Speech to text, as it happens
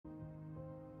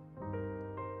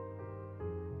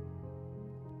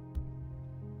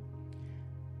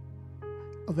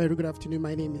A very good afternoon.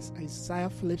 My name is Isaiah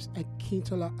Phillips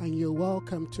Akintola, and you're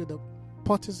welcome to the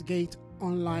Potter's Gate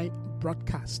online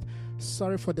broadcast.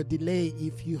 Sorry for the delay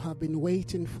if you have been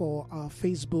waiting for our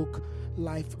Facebook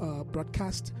live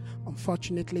broadcast.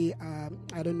 Unfortunately,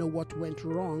 I don't know what went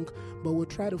wrong, but we'll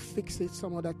try to fix it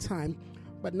some other time.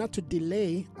 But not to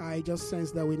delay, I just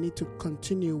sense that we need to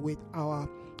continue with our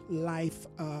live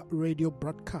radio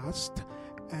broadcast.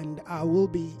 And I will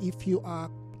be, if you are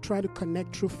trying to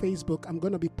connect through Facebook, I'm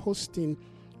going to be posting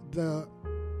the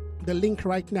link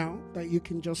right now that you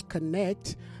can just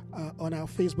connect on our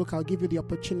Facebook. I'll give you the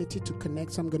opportunity to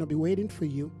connect, so I'm going to be waiting for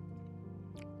you.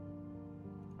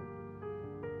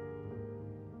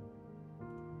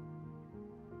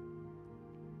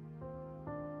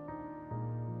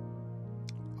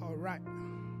 All right.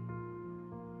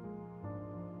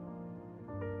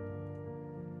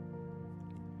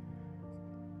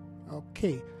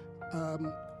 Okay.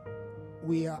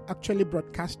 We are actually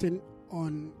broadcasting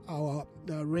on our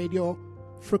radio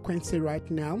frequency right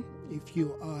now. If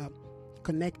you are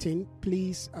connecting,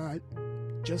 please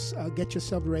just get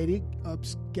yourself ready,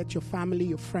 get your family,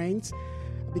 your friends,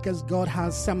 because God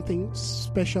has something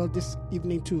special this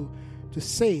evening to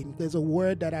say. There's a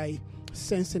word that I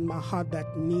sense in my heart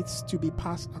that needs to be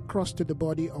passed across to the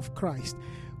body of Christ.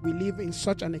 We live in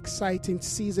such an exciting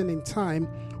season in time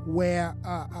where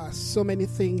so many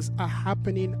things are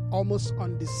happening almost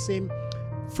on the same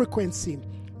frequency.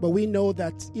 But we know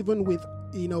that even with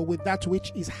that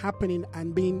which is happening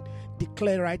and being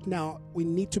declared right now, we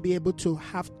need to be able to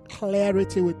have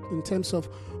clarity in terms of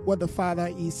what the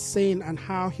Father is saying and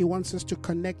how He wants us to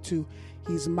connect to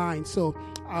His mind. So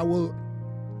I will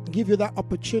give you that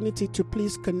opportunity to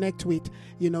please connect with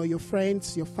your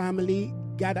friends, your family,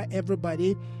 gather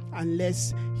everybody, and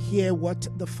let's hear what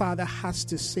the Father has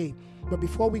to say. But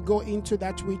before we go into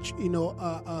that which the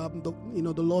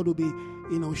Lord will be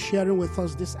sharing with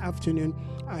us this afternoon,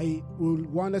 I will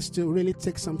want us to really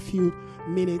take some few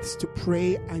minutes to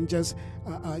pray and just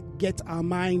get our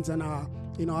minds and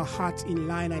our hearts in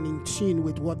line and in tune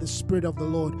with what the Spirit of the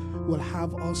Lord will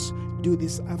have us do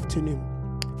this afternoon.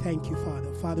 Thank you,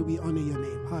 Father. Father, we honor your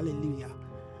name. Hallelujah.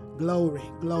 Glory,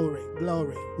 glory,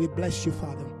 glory. We bless you,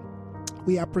 Father.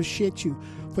 We appreciate you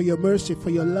for your mercy,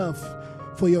 for your love,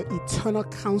 for your eternal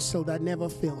counsel that never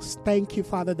fails. Thank you,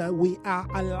 Father, that we are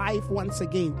alive once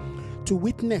again to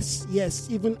witness, yes,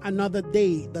 even another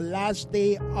day, the last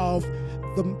day of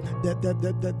the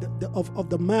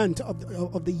month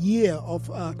of the year of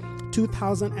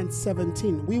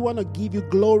 2017. We want to give you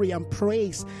glory and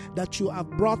praise that you have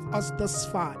brought us thus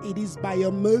far. It is by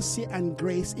your mercy and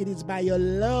grace. It is by your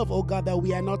love, oh God, that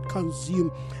we are not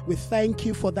consumed. We thank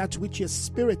you for that which your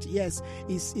Spirit, yes,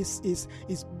 is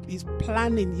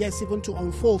planning, yes, even to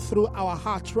unfold through our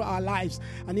hearts, through our lives,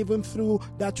 and even through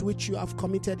that which you have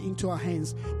committed into our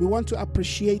hands. We want to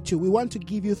appreciate you. We want to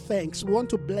give you thanks. We want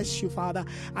to bless you, Father,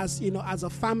 as a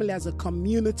family, as a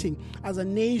community, as a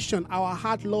nation. Our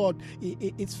heart, Lord,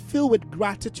 it's filled with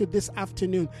gratitude this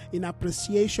afternoon in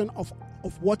appreciation of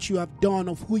what you have done,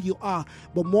 of who you are,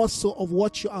 but more so of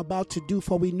what you're about to do.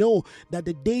 For we know that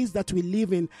the days that we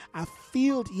live in are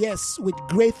filled, yes, with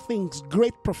great things,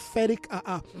 great prophetic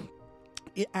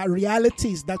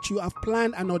realities that you have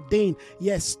planned and ordained,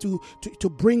 yes, to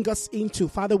bring us into.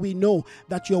 Father, we know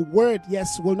that your word,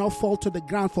 yes, will not fall to the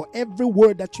ground. For every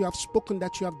word that you have spoken,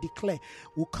 that you have declared,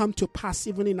 will come to pass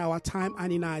even in our time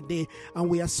and in our day. And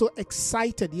we are so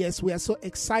excited, yes, we are so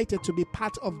excited to be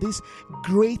part of this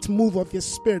great move of your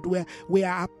Spirit, where we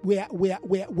are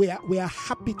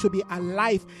happy to be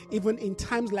alive even in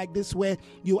times like this, where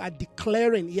you are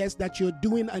declaring, yes, that you're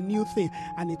doing a new thing,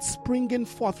 and it's springing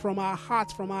forth from our hearts,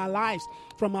 from our lives,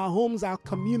 from our homes, our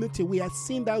community. We are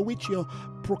seeing that which you're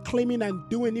proclaiming and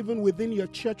doing even within your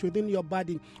church, within your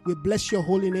body. We bless your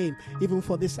holy name even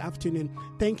for this afternoon.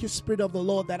 Thank you, Spirit of the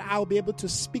Lord, that I'll be able to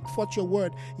speak forth your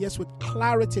word, yes, with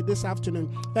clarity this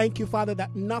afternoon. Thank you, Father,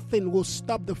 that nothing will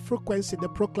stop the frequency, the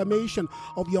proclamation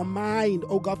of your mind,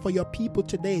 oh God, for your people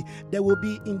today. There will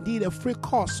be indeed a free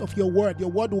course of your word. Your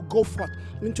word will go forth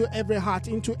into every heart,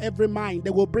 into every mind.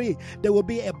 There will be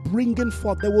a bringing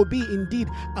forth. There will be indeed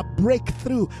a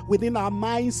breakthrough within our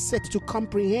mindset to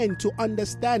comprehend, to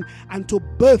understand, and to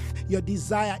birth your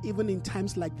desire even in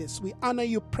times like this. We honor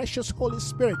you, precious Holy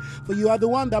Spirit, for you are the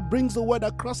one that brings the word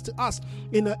across to us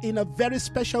in a very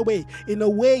special way, in a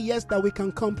way, yes, that we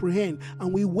can comprehend,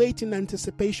 and we wait in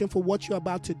anticipation for what you're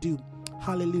about to do.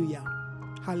 Hallelujah.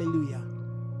 Hallelujah.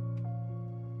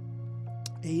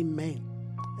 Amen.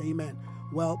 Amen.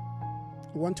 Well,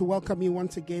 I want to welcome you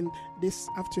once again this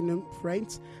afternoon,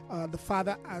 friends. The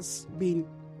Father has been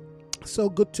so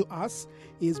good to us.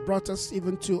 He's brought us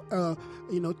even to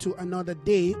to another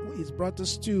day. He's brought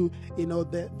us to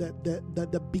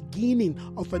the beginning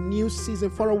of a new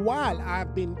season. For a while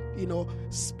I've been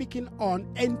speaking on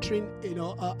entering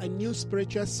a new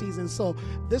spiritual season. So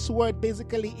this word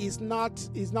basically is not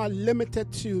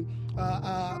limited to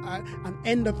an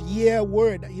end of year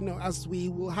word, as we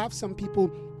will have some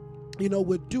people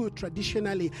would do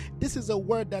traditionally. This is a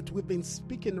word that we've been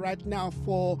speaking right now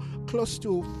for close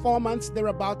to 4 months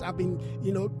thereabout. I've been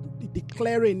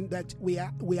declaring that we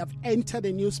have entered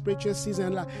a new spiritual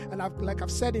season, and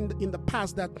I've said in the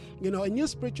past that a new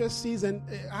spiritual season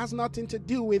has nothing to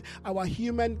do with our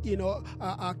human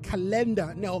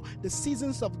calendar. No, the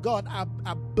seasons of God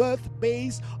are birth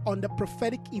based on the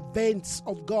prophetic events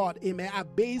of God, amen, are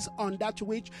based on that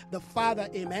which the Father,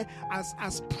 amen,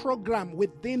 has programmed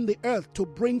within the earth to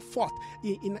bring forth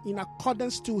in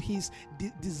accordance to his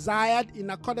desired, in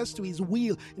accordance to his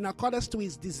will, in accordance to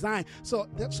his design. So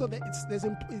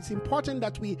it's important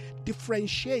that we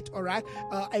differentiate, all right,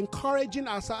 encouraging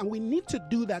ourselves, and we need to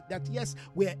do that yes,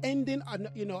 we're ending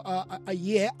a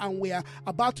year and we are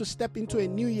about to step into a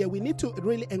new year. We need to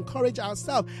really encourage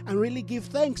ourselves and really give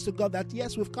thanks to God that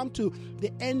yes, we've come to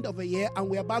the end of a year and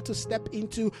we're about to step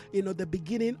into the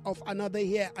beginning of another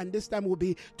year, and this time will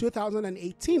be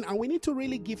 2018, and we need to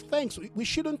really give thanks. We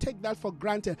shouldn't take that for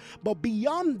granted. But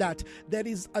beyond that, there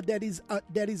is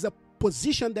a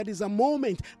position, that is a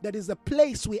moment, that is a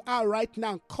place we are right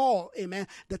now called, amen,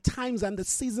 the times and the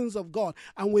seasons of God.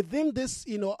 And within this,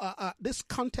 this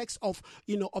context of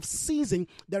season,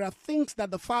 there are things that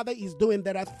the Father is doing.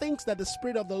 There are things that the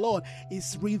Spirit of the Lord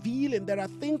is revealing. There are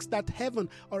things that heaven,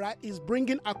 all right, is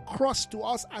bringing across to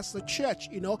us as a church,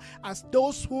 as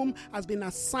those whom has been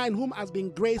assigned, whom has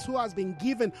been graced, who has been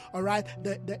given, all right,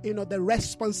 the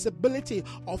responsibility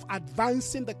of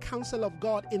advancing the counsel of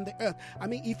God in the earth. I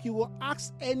mean, if you will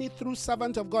ask any true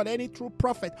servant of God, any true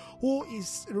prophet who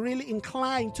is really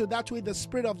inclined to that which the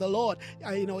Spirit of the Lord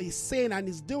is saying and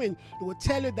is doing, he will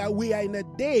tell you that we are in a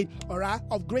day, all right,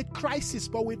 of great crisis.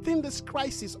 But within this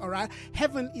crisis, all right,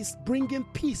 heaven is bringing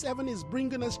peace. Heaven is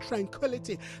bringing us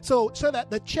tranquility, so that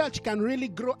the church can really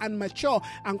grow and mature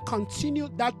and continue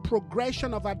that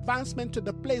progression of advancement to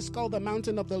the place called the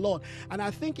mountain of the Lord. And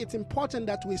I think it's important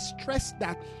that we stress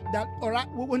that all right,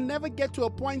 we will never get to a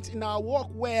point in our walk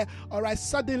where, all right,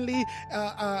 suddenly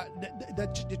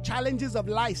the challenges of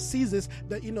life ceases,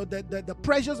 the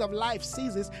pressures of life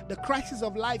ceases, the crisis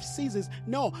of life ceases.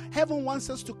 No, heaven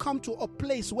wants us to come to a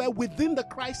place where within the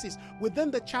crisis, within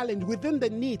the challenge, within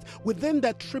the need, within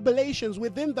the tribulations,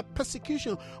 within the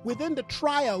persecution, within the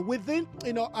trial, within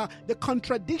the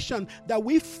contradiction, that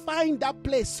we find that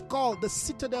place called the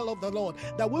citadel of the Lord,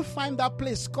 that we find that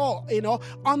place called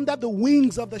under the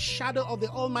wings of the shadow of the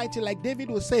Almighty, like David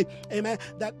will say, amen,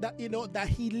 that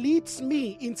he leads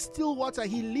me in still water,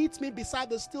 he leads me beside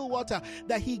the still water,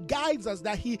 that he guides us,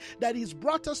 that he's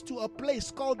brought us to a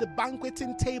place called the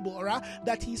banqueting table, all right,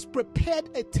 that he's prepared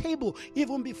a table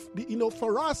even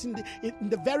for us in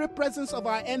the very presence of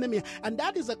our enemy. And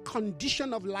that is a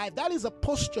condition of life, that is a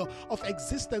posture of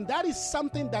existence, that is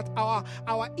something that our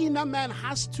inner man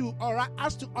has to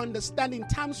understand in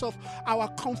terms of our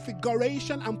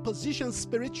configuration and position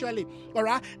spiritually, all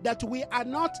right, that we are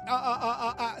not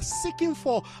seeking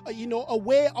for a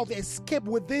way of escape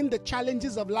within the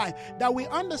challenges of life, that we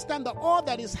understand that all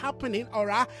that is happening, all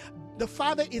right, the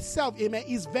Father itself, amen,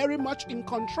 is very much in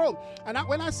control. And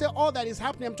when I say all that is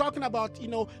happening, I'm talking about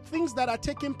things that are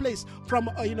taking place from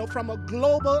a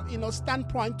global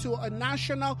standpoint to a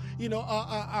national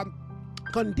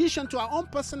condition, to our own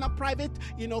personal, private,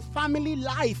 family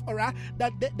life, all right,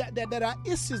 that there are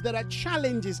issues, there are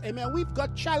challenges, amen. We've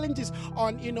got challenges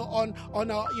on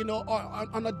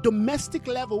a domestic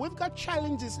level. We've got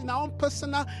challenges in our own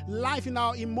personal life, in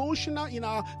our emotional, in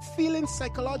our feeling,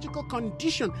 psychological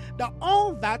condition. That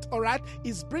all that, all right,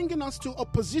 is bringing us to a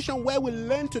position where we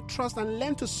learn to trust and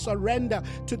learn to surrender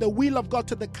to the will of God,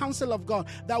 to the counsel of God,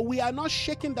 that we are not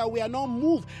shaken, that we are not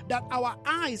moved, that our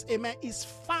eyes, amen, is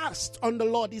fast on the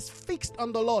Lord, is fixed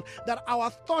on the Lord, that our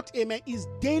thought, amen, is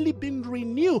daily being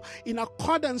renewed in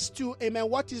accordance to, amen,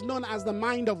 what is known as the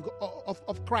mind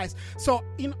of Christ. So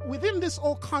within this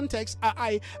whole context,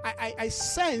 I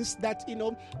sense that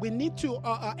we need to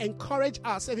encourage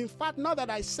ourselves. In fact, now that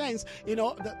I sense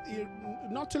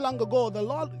not too long ago, the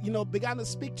Lord began to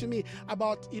speak to me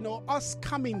about us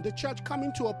coming, the church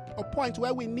coming to a point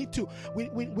where we need to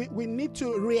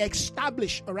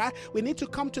reestablish, all right, we need to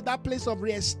come to that place of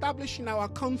reestablishing our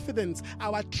confidence,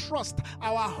 our trust,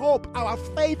 our hope, our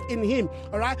faith in Him.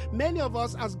 All right. Many of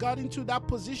us has got into that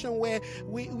position where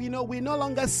we no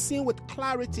longer see with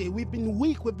clarity. We've been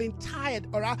weak. We've been tired.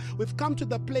 All right. We've come to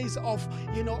the place of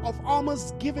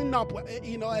almost giving up.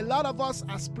 A lot of us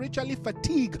are spiritually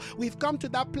fatigued. We've come to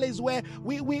that place where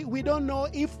we don't know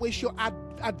if we should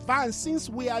advance, since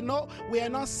we are not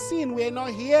seeing, we are not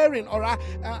hearing, or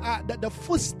the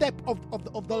footstep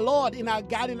of the Lord in our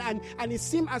garden, and it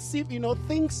seems as if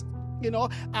things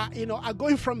are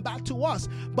going from bad to worse.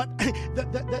 But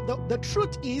the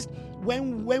truth is,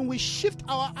 when we shift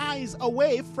our eyes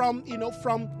away from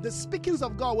the speakings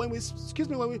of God, when we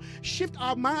shift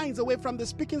our minds away from the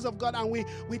speakings of God, and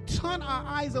we turn our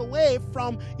eyes away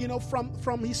from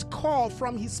His call,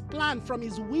 from His plan, from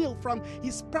His will, from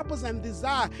His purpose and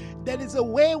desire, there is a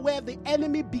way where the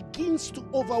enemy begins to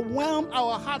overwhelm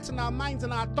our hearts and our minds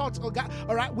and our thoughts, all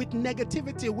right, with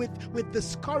negativity, with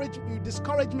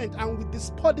discouragement, and with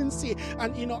despondency,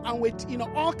 and with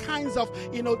all kinds of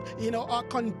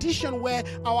condition where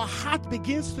our heart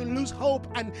begins to lose hope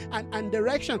and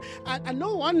direction. And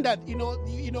no wonder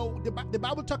the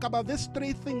Bible talk about these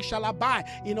three things shall abide,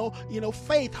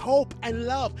 faith, hope, and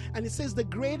love. And it says the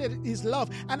greater is love.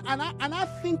 And I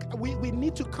think we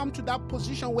need to come to that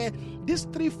position where this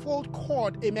threefold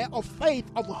cord, amen, of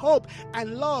faith, of hope,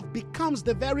 and love becomes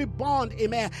the very bond,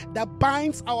 amen, that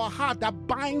binds our heart, that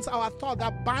binds our thought,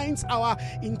 that binds our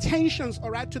intentions,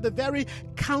 all right, to the very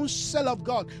counsel of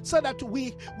God, so that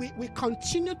we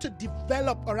continue to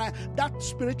develop, all right, that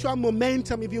spiritual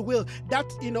momentum, if you will, that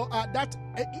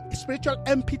spiritual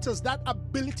impetus, that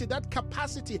ability, that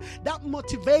capacity, that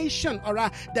motivation, all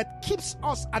right, that keeps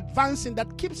us advancing,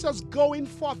 that keeps us going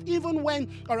forth, even when,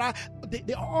 all right,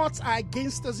 the odds are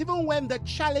against us, even when the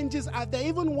challenges are there,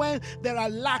 even when there are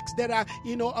lacks, there are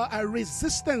a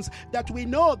resistance, that we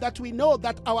know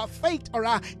that our faith, all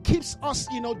right, keeps us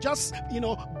just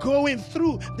going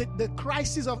through the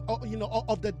crisis of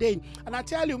the day. And I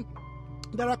tell you,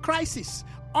 there are crises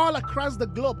all across the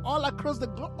globe.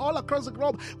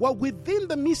 Well, within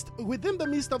the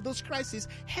midst of those crises,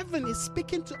 heaven is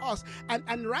speaking to us.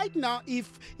 And right now,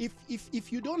 if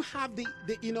you don't have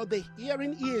the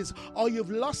hearing ears, or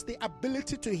you've lost the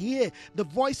ability to hear the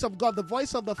voice of God, the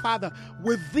voice of the Father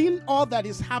within all that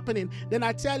is happening, then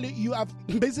I tell you have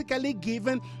basically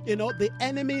given the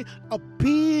enemy a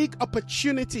big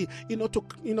opportunity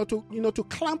to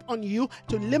clamp on you,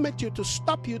 to limit you, to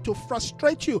stop you, to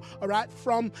frustrate you, all right,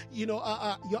 from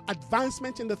your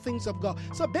advancement in the things of God.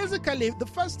 So basically, the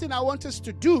first thing I want us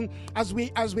to do as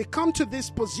we come to this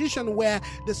position where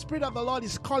the Spirit of the Lord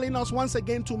is calling us once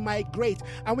again to migrate,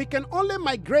 and we can only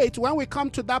migrate when we come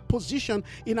to that position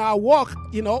in our walk.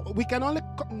 We can only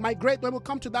migrate when we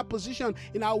come to that position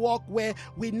in our walk where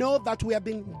we know that we have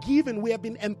been given, we have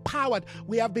been empowered,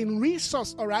 we have been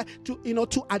resourced, all right,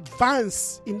 to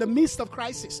advance in the midst of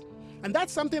crisis. And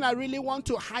that's something I really want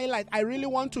to highlight. I really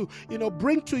want to,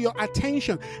 bring to your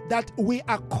attention that we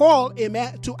are called,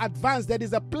 amen, to advance. There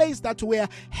is a place that we are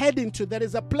heading to. There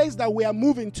is a place that we are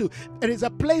moving to. There is a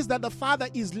place that the Father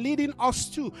is leading us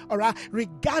to, all right,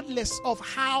 regardless of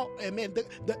how, amen,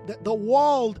 the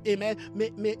world, amen,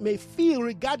 may feel,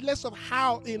 regardless of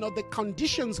how, the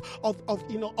conditions of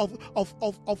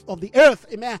the earth,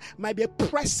 amen, might be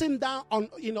pressing down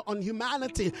on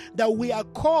humanity, that we are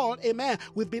called, amen,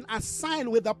 we've been assigned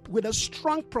with a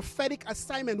strong prophetic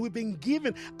assignment. We've been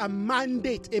given a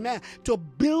mandate, amen, to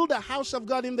build a house of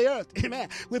God in the earth, amen.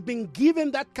 We've been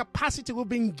given that capacity. We've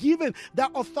been given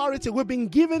that authority. We've been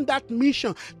given that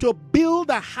mission to build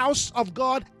a house of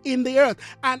God in the earth.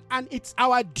 And it's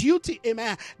our duty,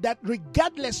 amen, that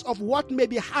regardless of what may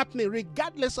be happening,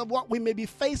 regardless of what we may be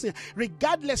facing,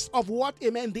 regardless of what,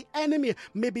 amen, the enemy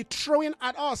may be throwing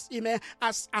at us, amen,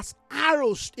 as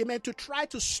arrows, amen, to try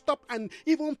to stop and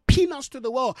even pin us to the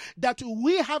wall, that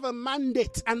we have a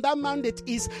mandate, and that mandate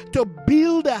is to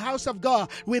build a house of God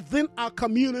within our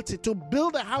community, to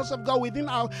build a house of God within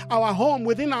our home,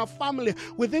 within our family,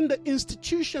 within the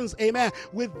institutions, amen,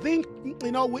 within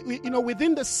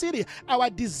within the city. Our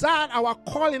desire, our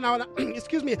calling, our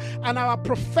and our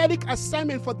prophetic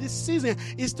assignment for this season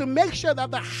is to make sure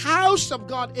that the house of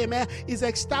God, amen, is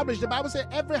established. The Bible says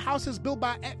every house is built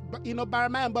by a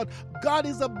man, but God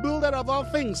is the builder of all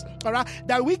things. All right,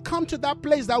 that we come to that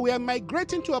place, that we are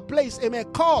migrating to a place, amen,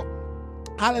 called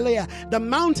Hallelujah. The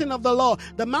mountain of the Lord.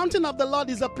 The mountain of the Lord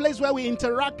is a place where we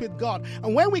interact with God.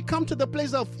 And when we come to the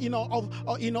place of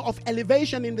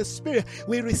elevation in the spirit,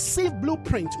 we receive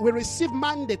blueprint, we receive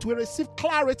mandate, we receive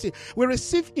clarity, we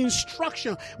receive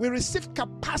instruction, we receive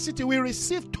capacity, we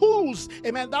receive tools.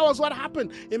 Amen. That was what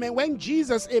happened. Amen. When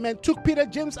Jesus, amen, took Peter,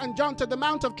 James, and John to the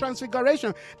Mount of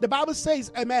Transfiguration, the Bible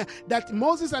says, amen, that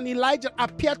Moses and Elijah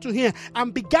appeared to him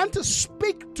and began to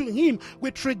speak to him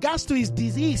with regards to his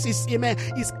disease, his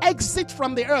exit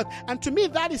from the earth. And to me,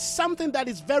 that is something that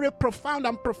is very profound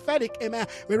and prophetic, amen,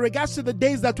 with regards to the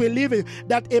days that we're living,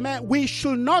 that, amen, we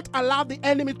should not allow the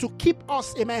enemy to keep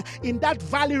us, amen, in that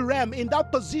valley realm, in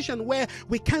that position where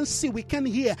we can't see, we can't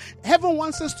hear. Heaven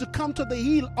wants us to come to the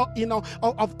heel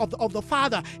of the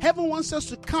Father. Heaven wants us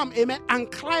to come, amen,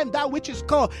 and climb that which is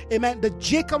called, amen, the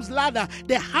Jacob's ladder.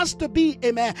 There has to be,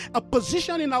 amen, a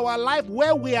position in our life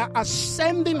where we are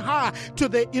ascending high to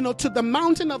the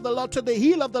mountain of the Lord, to the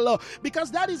hill of the Lord,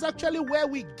 because that is actually where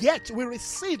we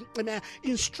receive, amen,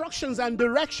 instructions and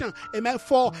direction, amen,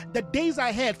 for the days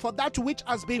ahead, for that which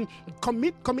has been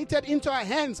committed into our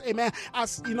hands, amen,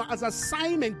 as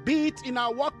assignment, be it in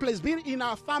our workplace, be it in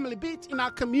our family, be it in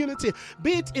our community,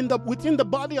 be it within the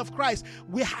body of Christ.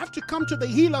 We have to come to the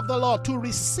hill of the Lord to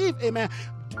receive, amen,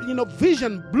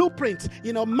 vision, blueprint,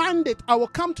 mandate. I will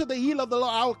come to the hill of the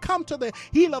Lord. I will come to the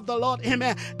hill of the Lord.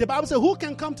 Amen. The Bible says, who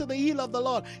can come to the hill of the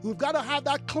Lord? We've got to have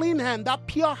that clean hand, that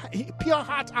pure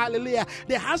heart. Hallelujah.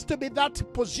 There has to be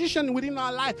that position within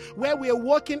our life where we are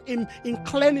walking in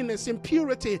cleanliness, in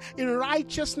purity, in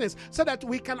righteousness, so that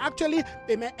we can actually,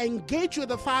 amen, engage with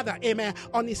the Father, amen,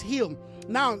 on his hill.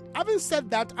 Now, having said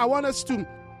that, I want us to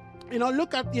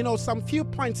look at, some few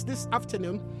points this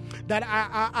afternoon that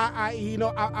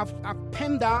I've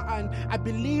penned down, and I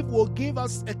believe will give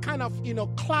us a kind of,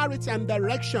 clarity and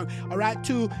direction, all right,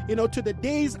 to the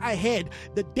days ahead.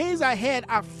 The days ahead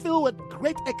are filled with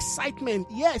great excitement.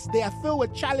 Yes, they are filled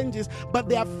with challenges, but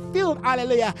they are filled,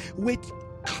 hallelujah, with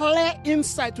clear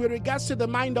insight with regards to the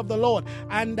mind of the Lord.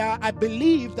 And I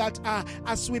believe that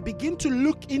as we begin to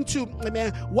look into,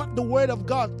 what the Word of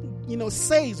God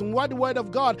says, and what the Word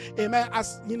of God, amen,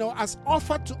 as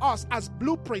offered to us as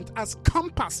blueprint, as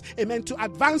compass, amen, to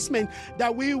advancement,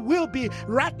 that we will be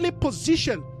rightly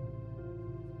positioned.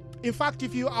 In fact,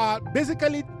 if you are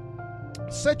basically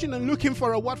searching and looking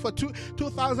for a word for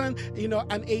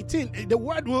 2018, the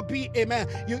word will be, amen,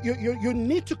 you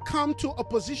need to come to a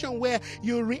position where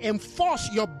you reinforce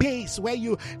your base, where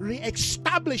you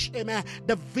reestablish, amen,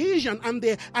 the vision and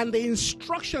the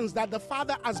instructions that the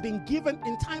Father has been given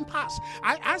in time past.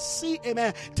 I see,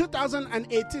 amen,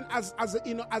 2018 as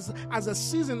a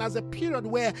season, as a period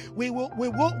where we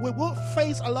will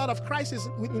face a lot of crisis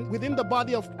within the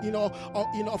body of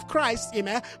of Christ,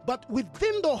 amen, but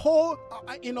within the whole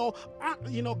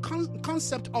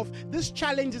concept of these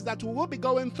challenges that we will be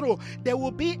going through, there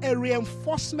will be a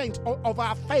reinforcement of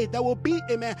our faith. There will be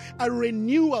a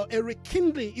renewal, a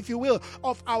rekindling, if you will,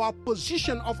 of our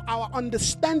position, of our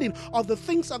understanding of the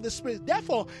things of the Spirit.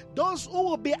 Therefore, those who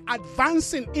will be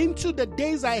advancing into the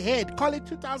days ahead, call it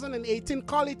 2018,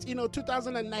 call it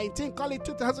 2019, call it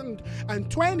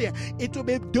 2020, it will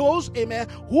be those, amen,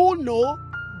 who know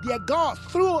their God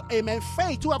through, amen,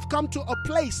 faith, who have come to a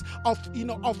place of,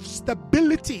 of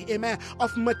stability, amen,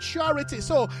 of maturity.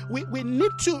 So we need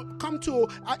to come to,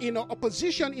 a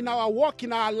position in our walk,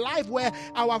 in our life, where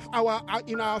our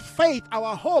faith,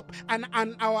 our hope, and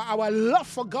our love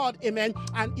for God, amen,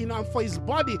 and for His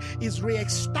body is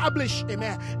reestablished,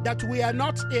 amen. That we are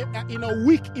not,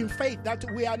 weak in faith, that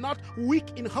we are not weak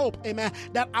in hope, amen.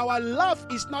 That our love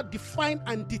is not defined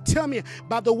and determined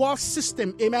by the world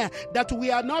system, amen. That we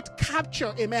are not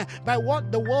captured, amen, by what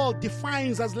the world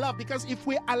defines as love. Because if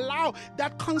we allow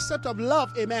that concept of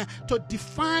love, amen, to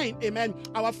define, amen,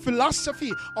 our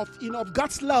philosophy of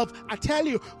God's love, I tell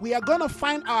you, we are going to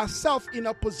find ourselves in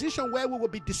a position where we will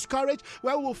be discouraged,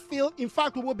 where we will feel, in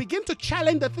fact, we will begin to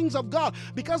challenge the things of God,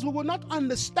 because we will not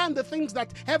understand the things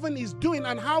that heaven is doing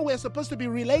and how we're supposed to be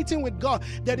relating with God.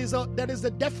 There is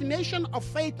a definition of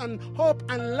faith and hope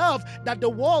and love that the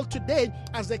world today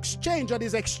has exchanged, or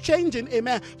is exchanging,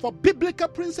 amen, for biblical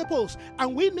principles.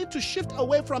 And we need to shift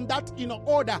away from that,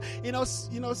 order. It was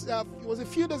a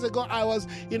few days ago, I was,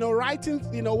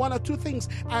 writing, one or two things.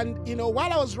 And,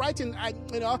 while I was writing, I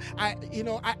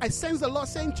sensed the Lord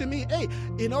saying to me, hey,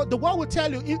 the world will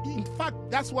tell you, in fact,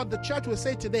 that's what the church will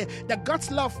say today, that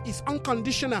God's love is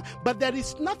unconditional. But there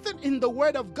is nothing in the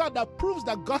Word of God that proves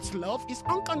that God's love is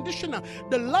unconditional.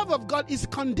 The love of God is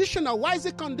conditional. Why is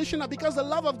it conditional? Because the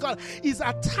love of God is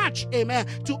attached, amen,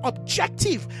 to objective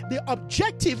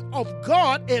objective of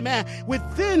God, amen,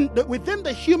 within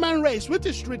the human race, which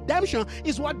is redemption,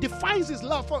 is what defines his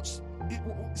love for us.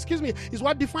 Is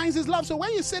what defines his love. So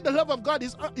when you say the love of God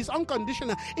is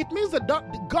unconditional, it means that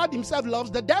God himself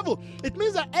loves the devil. It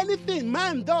means that anything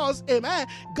man does, amen,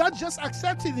 God just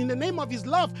accepts it in the name of his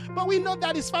love. But we know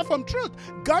that is far from truth.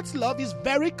 God's love is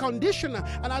very conditional.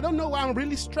 And I don't know why I'm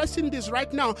really stressing this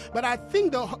right now, but I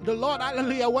think the Lord,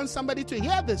 hallelujah, wants somebody to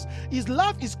hear this. His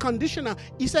love is conditional.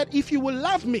 He said, if you will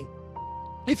love me,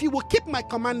 if you will keep my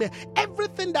commandment,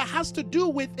 everything that has to do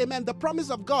with, amen, the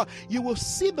promise of God, you will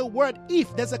see the word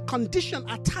if. There's a condition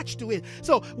attached to it.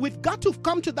 So we've got to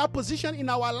come to that position in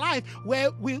our life where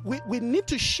we need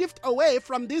to shift away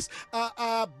from this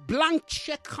blank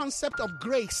check concept of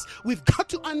grace. We've got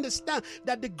to understand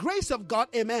that the grace of God,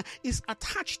 amen, is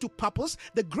attached to purpose.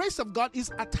 The grace of God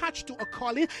is attached to a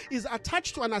calling, is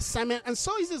attached to an assignment, and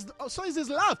so is his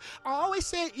love. I always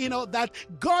say, that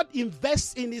God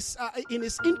invests in his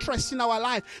interest in our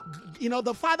life.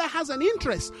 The Father has an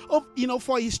interest of,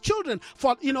 for his children,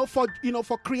 for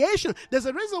creation. There's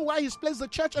a reason why he's placed the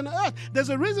church on earth. There's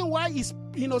a reason why he's,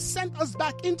 sent us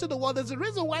back into the world. There's a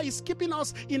reason why he's keeping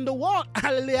us in the world,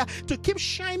 hallelujah, to keep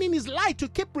shining his light, to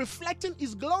keep reflecting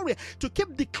his glory, to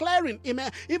keep declaring,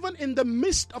 amen, even in the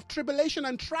midst of tribulation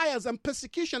and trials and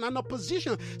persecution and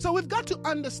opposition. So we've got to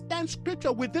understand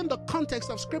scripture within the context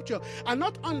of scripture, and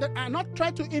not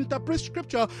try to interpret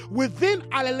scripture within,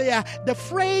 hallelujah, the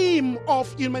frame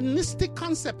of humanistic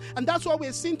concept. And that's what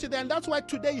we're seeing today. And that's why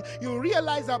today you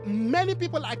realize that many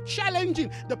people are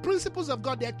challenging the principles of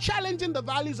God. They're challenging the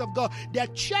values of God. They're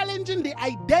challenging the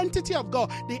identity of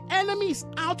God. The enemy is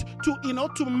out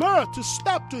to murder, to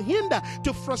stop, to hinder,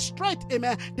 to frustrate,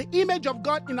 amen, the image of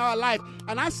God in our life.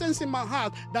 And I sense in my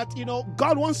heart that,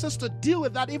 God wants us to deal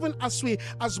with that even as we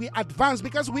advance,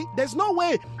 because there's no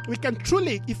way we can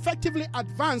truly effectively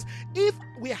advance if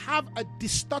we have a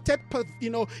distorted,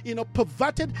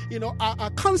 perverted,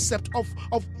 a concept of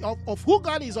who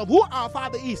God is, of who our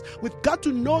Father is. We've got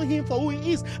to know him for who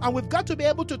he is, and we've got to be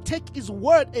able to take his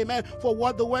word, amen, for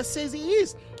what the word says he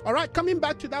is. All right, coming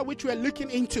back to that which we're looking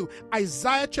into,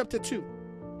 Isaiah chapter 2.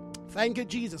 Thank you,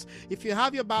 Jesus. If you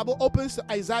have your Bible, open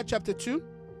to Isaiah chapter 2.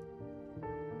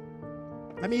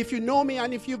 I mean, if you know me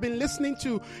and if you've been listening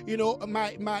to,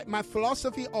 my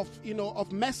philosophy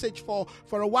of message for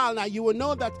a while now, you will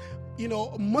know that,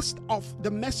 most of the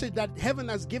message that heaven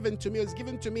has given to me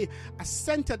are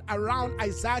centered around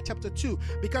Isaiah chapter 2,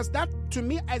 because that, to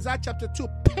me, Isaiah chapter 2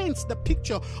 paints the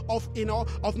picture of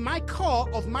my call,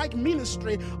 of my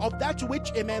ministry, of that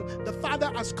which, amen, the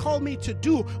Father has called me to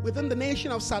do within the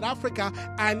nation of South Africa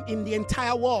and in the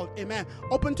entire world, amen.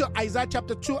 Open to Isaiah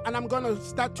chapter 2, and I'm going to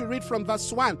start to read from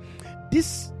verse 1.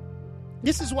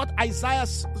 This is what Isaiah,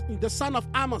 the son of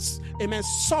Amos, amen,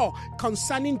 saw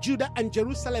concerning Judah and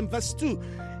Jerusalem. Verse 2.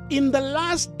 In the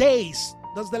last days,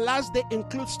 does the last day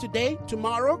includes today,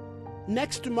 tomorrow,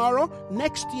 next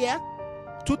year,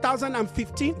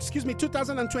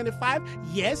 2025?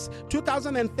 Yes.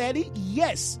 2030?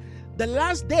 Yes. The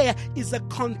last day is a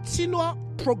continual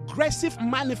progressive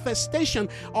manifestation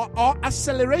or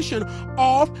acceleration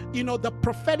of, the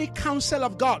prophetic counsel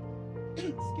of God.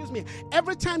 Excuse me.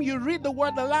 Every time you read the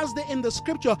word the last day in the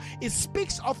scripture, it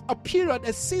speaks of a period,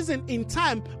 a season in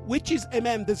time, which is,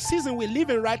 amen, the season we live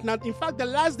in right now. In fact, the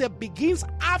last day begins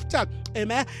after,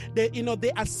 amen,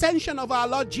 the ascension of our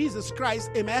Lord Jesus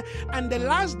Christ, amen. And the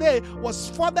last day was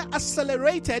further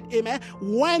accelerated, amen,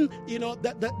 when,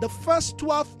 the first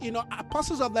 12,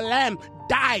 apostles of the Lamb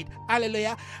died.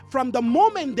 Hallelujah. From the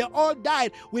moment they all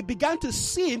died, we began to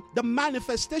see the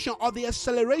manifestation or the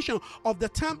acceleration of the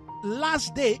term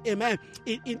last day, amen,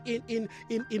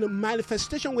 in a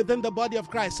manifestation within the body of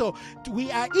Christ. So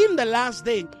we are in the last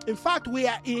day. In fact, we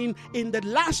are in the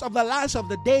last of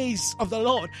the days of the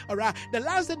Lord. All right. The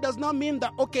last day does not mean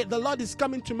that, okay, the Lord is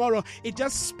coming tomorrow. It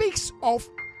just speaks of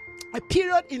a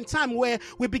period in time where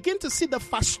we begin to see the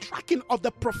fast tracking of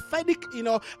the prophetic,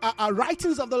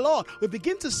 writings of the Lord. We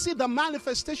begin to see the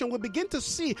manifestation. We begin to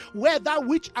see where that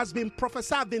which has been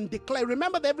prophesied, been declared.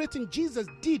 Remember that everything Jesus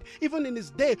did, even in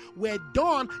his day, were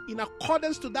done in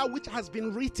accordance to that which has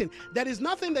been written. There is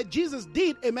nothing that Jesus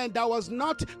did, amen, that was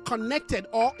not connected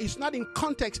or is not in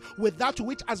context with that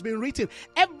which has been written.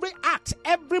 Every act,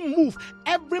 every move,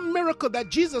 every miracle that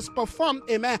Jesus performed,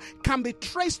 amen, can be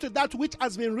traced to that which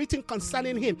has been written everything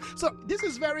concerning him. So this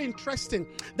is very interesting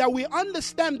that we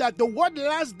understand that the word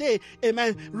last day,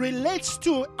 amen, relates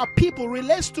to a people,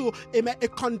 relates to, amen, a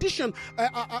condition,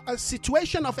 a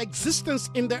situation of existence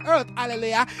in the earth,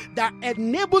 hallelujah, that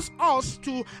enables us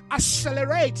to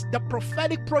accelerate the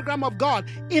prophetic program of God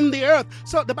in the earth.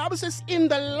 So the Bible says in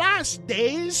the last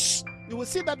days, you will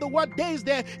see that the word days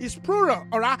there is plural,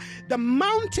 all right? The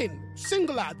mountain,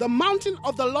 singular, the mountain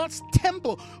of the Lord's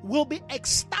temple will be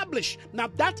established. Now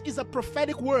that is a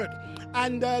prophetic word.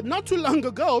 And not too long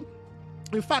ago,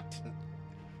 in fact,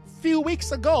 few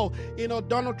weeks ago,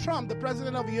 Donald Trump, the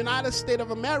president of the United States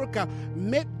of America,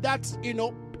 made that,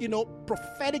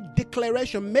 prophetic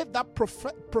declaration, made that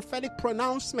prophetic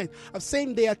pronouncement of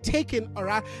saying they are taking, all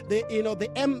right,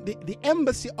 the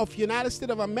embassy of United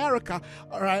States of America,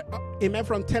 all right, amen,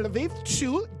 from Tel Aviv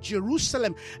to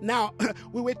Jerusalem. Now,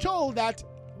 we were told that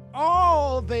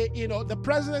all the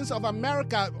presidents of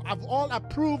America have all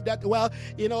approved that, well,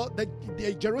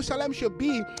 the Jerusalem should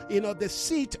be, the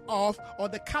seat of, or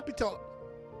the capital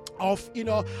of of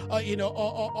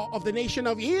the nation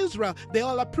of Israel. They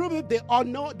all approve it. They all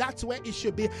know that's where it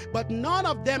should be. But none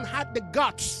of them had the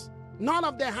guts. None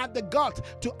of them had the guts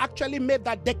to actually make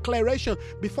that declaration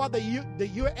before the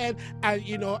UN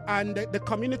and the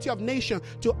community of nations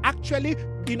to actually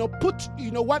put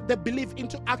what they believe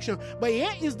into action. But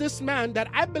here is this man that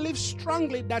I believe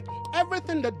strongly that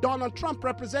everything that Donald Trump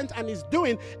represents and is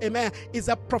doing, amen, is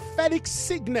a prophetic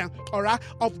signal, all right,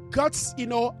 of God's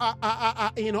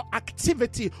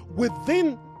activity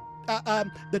within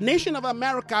the nation of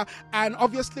America, and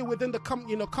obviously within the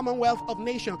Commonwealth of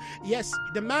Nations. Yes,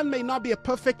 the man may not be a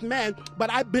perfect man, but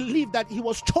I believe that he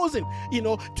was chosen,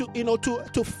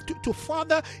 to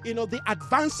further, the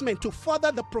advancement, to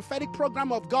further the prophetic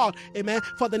program of God, amen,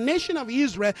 for the nation of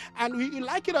Israel. And you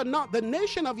like it or not, the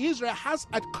nation of Israel has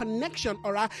a connection,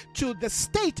 all right, to the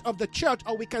state of the church,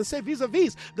 or we can say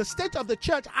vis-a-vis. The state of the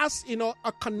church has,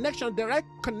 a connection, direct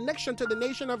connection to the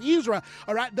nation of Israel,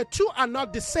 all right. The two are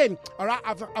not the same. All right,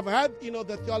 I've heard,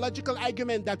 the theological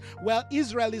argument that, well,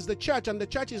 Israel is the church and the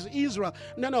church is Israel.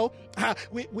 No,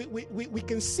 we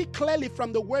can see clearly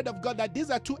from the word of God that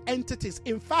these are two entities.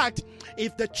 In fact,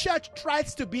 if the church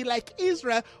tries to be like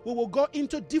Israel, we will go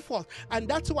into default. And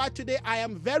that's why today I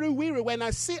am very weary when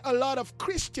I see a lot of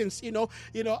Christians,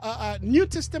 New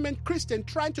Testament Christian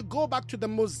trying to go back to the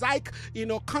Mosaic,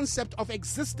 concept of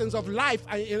existence, of life,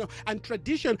 and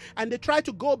tradition, and they try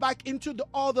to go back into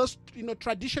all those,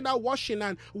 traditional washing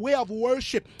and way of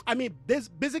worship. I mean,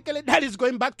 basically that is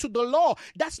going back to the law.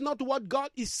 That's not what God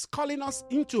is calling us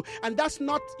into, and that's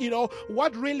not,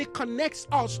 what really connects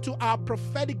us to our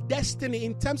prophetic destiny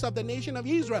in terms of the nation of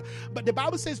Israel. But the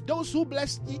Bible says those who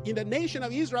bless in the nation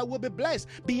of Israel will be blessed.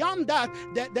 Beyond that,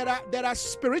 there are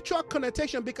spiritual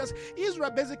connotation, because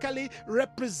Israel basically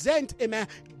represent, amen,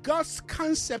 God's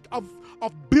concept of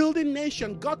building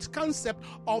nation, God's concept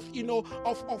of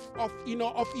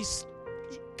his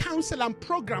counsel and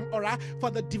program, all right, for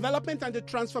the development and the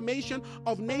transformation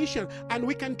of nation. And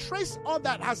we can trace all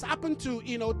that has happened to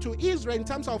Israel in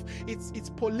terms of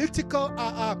its political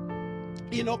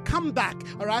comeback,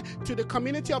 all right, to the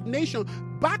community of nations,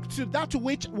 back to that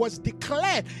which was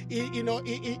declared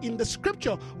in the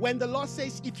scripture, when the Lord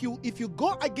says, if you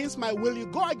go against my will, you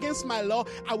go against my law,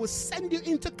 I will send you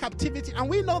into captivity. And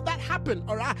we know that happened,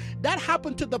 all right. That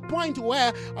happened to the point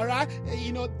where, all right,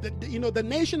 the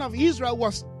nation of Israel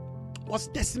was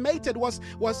decimated, was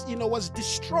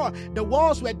destroyed. The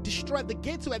walls were destroyed, the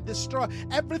gates were destroyed,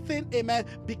 everything, amen,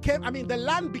 the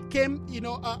land became,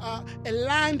 a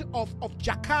land of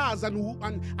jackals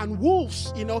and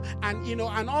wolves, and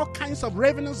all kinds of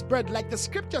ravenous birds, like the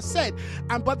scripture said.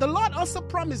 But the Lord also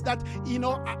promised that,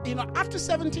 after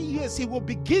 70 years, He will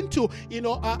begin to,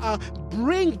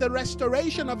 bring the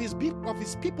restoration of His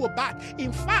people back.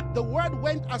 In fact, the Lord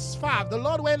went as far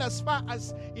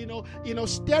as,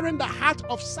 stirring the heart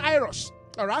of Cyrus,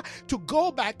 all right, to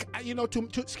go back,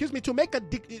 to make a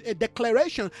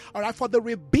declaration, all right, for the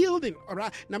rebuilding, all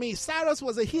right. I mean, Cyrus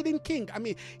was a hidden king. I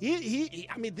mean, he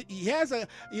has a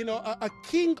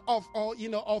king of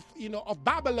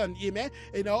Babylon, amen.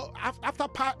 After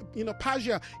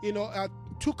Persia,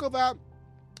 took over.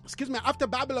 After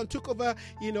Babylon took over,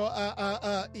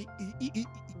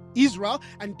 Israel,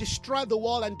 and destroyed the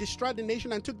wall and destroyed the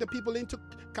nation and took the people into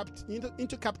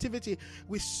captivity.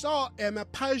 We saw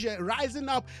Persia rising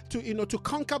up to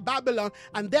conquer Babylon,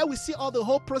 and there we see all the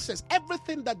whole process.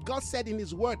 Everything that God said in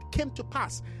His word came to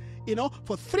pass.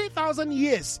 For 3,000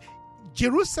 years,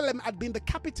 Jerusalem had been the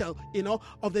capital,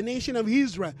 of the nation of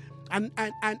Israel.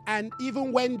 and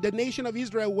even when the nation of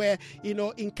Israel were,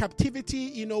 in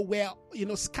captivity, were,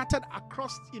 scattered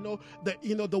across,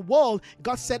 the world,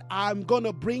 God said, I'm going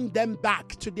to bring them back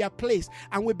to their place.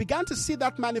 And we began to see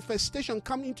that manifestation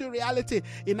come into reality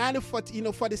in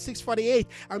 1946, 48,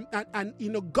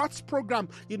 and God's program,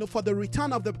 for the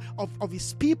return of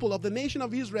his people, of the nation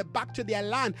of Israel back to their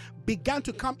land, began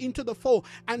to come into the fold.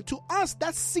 And to us,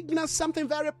 that signals something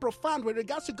very profound with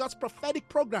regards to God's prophetic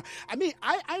program. I mean,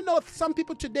 I know some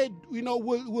people today,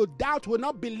 will doubt, will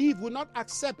not believe, will not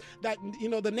accept that,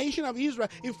 the nation of Israel.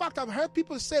 In fact, I've heard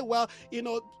people say, well,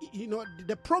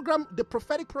 the program, the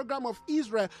prophetic program of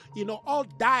Israel, all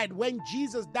died when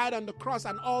Jesus died on the cross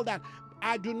and all that.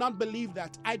 I do not believe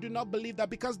that. I do not believe that,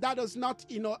 because that does not,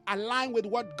 align with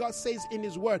what God says in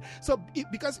his word. So,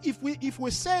 because if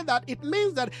we say that, it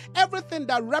means that everything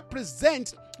that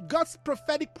represents God's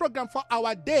prophetic program for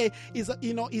our day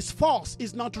is false,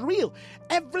 is not real.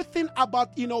 Everything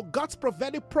about, God's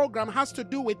prophetic program has to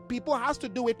do with people, has to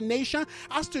do with nation,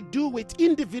 has to do with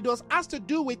individuals, has to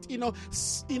do with,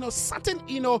 certain,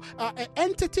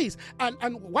 entities.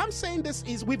 And why I'm saying this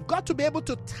is we've got to be able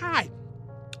to tie,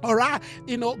 all right,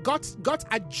 God's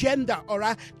agenda, all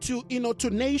right, to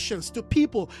nations, to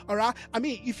people, all right. I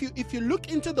mean, if you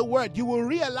look into the word, you will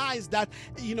realize that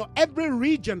every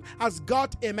region has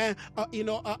got a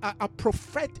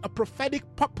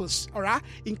prophetic purpose, all right,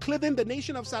 including the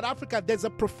nation of South Africa. There's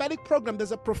a prophetic program.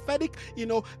 There's a prophetic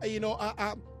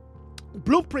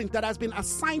blueprint that has been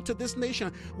assigned to this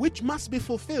nation, which must be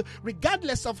fulfilled,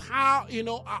 regardless of how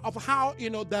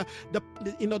the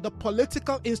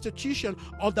political institution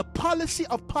or the policy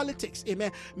of politics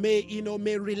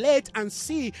may relate and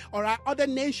see, or other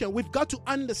nation. We've got to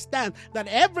understand that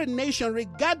every nation,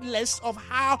 regardless of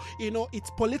how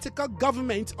its political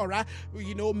government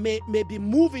may be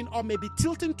moving or may be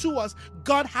tilting towards,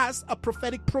 God has a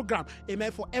prophetic program,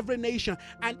 amen, for every nation,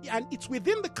 and it's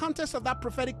within the context of that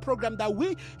prophetic program that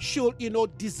we should,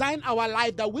 design our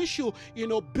life, that we should,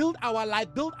 build our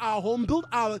life, build our home, build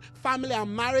our family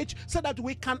and marriage, so that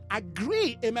we can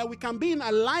agree, amen, we can be in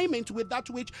alignment with that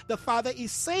which the Father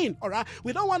is saying, all right?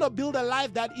 We don't want to build a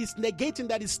life that is negating,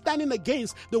 that is standing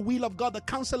against the will of God, the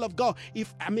counsel of God.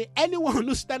 Anyone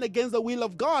who stands against the will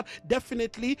of God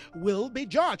definitely will be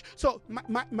judged. So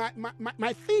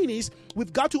my thing is,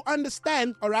 we've got to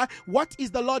understand, all right, what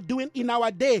is the Lord doing in our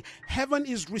day? Heaven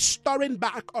is restoring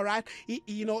back, all right,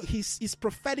 his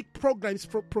prophetic program, his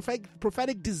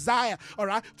prophetic desire, all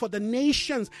right, for the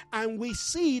nations. And we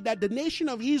see that the nation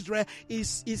of Israel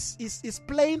is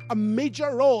playing a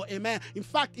major role, amen. In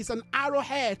fact, it's an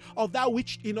arrowhead of that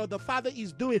which, the Father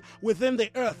is doing within the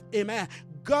earth, amen.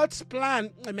 God's plan,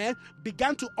 amen,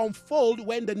 began to unfold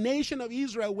when the nation of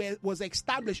Israel was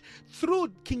established through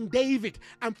King David.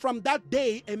 And from that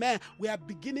day, amen, we are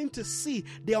beginning to see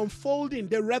the unfolding,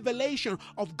 the revelation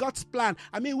of God's plan.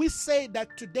 I mean, we say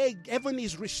that today heaven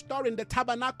is restoring the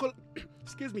tabernacle,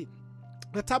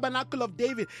 the tabernacle of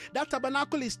David. That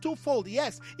tabernacle is twofold.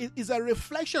 Yes, it is a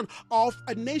reflection of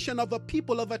a nation, of a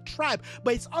people, of a tribe,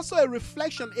 but it's also a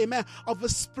reflection, amen, of a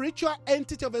spiritual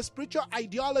entity, of a spiritual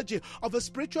ideology, of a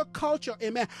spiritual culture,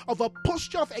 amen, of a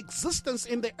posture of existence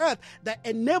in the earth that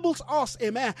enables us,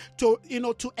 amen, to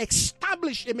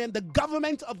establish, amen, the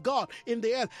government of God in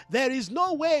the earth. There is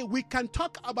no way we can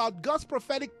talk about God's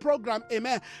prophetic program,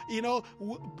 amen,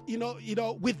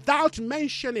 without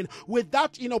mentioning,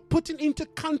 without, putting into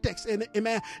context, and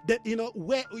amen, that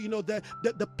where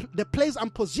the place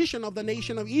and position of the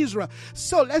nation of Israel.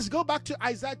 So let's go back to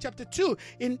Isaiah chapter 2.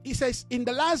 It says, in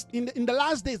the last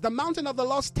days, the mountain of the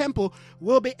Lord's temple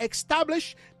will be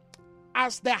established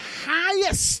as the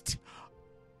highest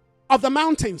of the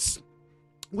mountains.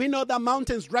 We know that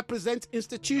mountains represent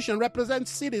institutions, represent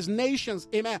cities, nations,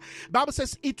 amen. Bible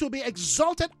says it will be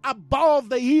exalted above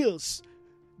the hills.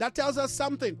 That tells us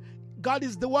something. God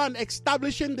is the one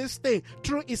establishing this thing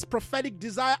through his prophetic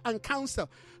desire and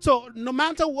counsel. So no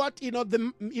matter what,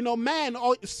 man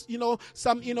or,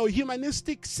 some,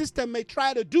 humanistic system may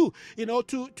try to do,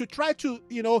 to try to,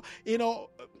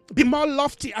 be more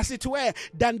lofty, as it were,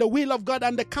 than the will of God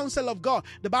and the counsel of God.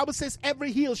 The Bible says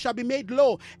every hill shall be made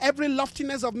low, every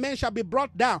loftiness of men shall be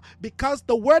brought down, because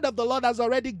the word of the Lord has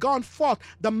already gone forth.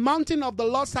 The mountain of the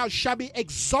Lord's house shall be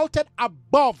exalted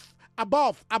above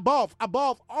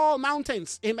all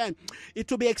mountains, amen. It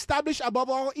will be established above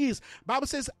all hills. Bible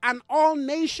says, and all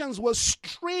nations will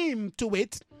stream to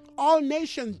it. all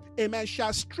nations, amen,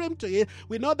 shall stream to it.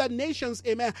 We know that nations,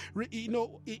 amen, reflects,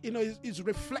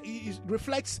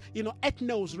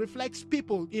 ethnos, reflects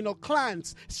people,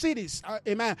 clans, cities,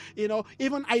 amen,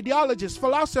 even ideologies,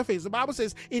 philosophies. The Bible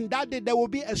says in that day there will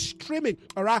be a streaming,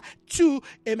 all right, to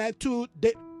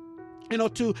the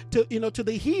to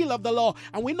the heel of the Lord.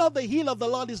 And we know the heel of the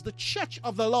Lord is the church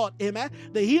of the Lord. Amen.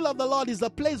 The heel of the Lord is the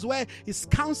place where his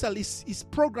counsel, his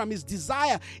program, his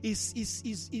desire, his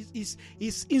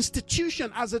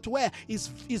institution, as it were, his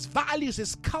values,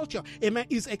 his culture, amen,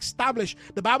 is established.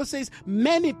 The Bible says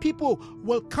many people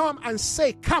will come and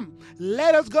say, come,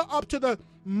 let us go up to the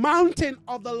mountain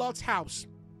of the Lord's house,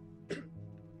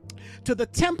 to the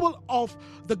temple of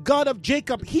the God of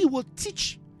Jacob. He will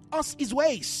teach us his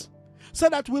ways, so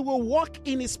that we will walk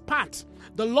in his path.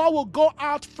 The Lord will go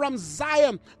out from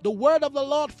Zion, the word of the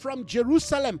Lord from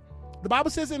Jerusalem. The Bible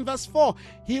says in verse 4,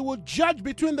 he will judge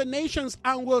between the nations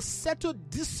and will settle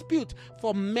dispute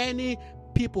for many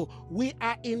people. We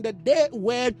are in the day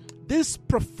where this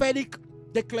prophetic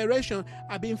declaration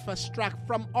are being fast-tracked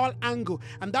from all angles,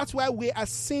 and that's why we are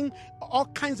seeing all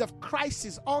kinds of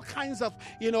crises, all kinds of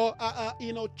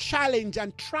challenge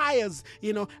and trials,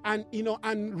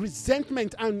 and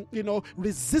resentment and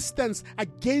resistance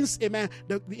against, amen,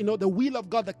 the will of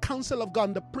God, the counsel of God,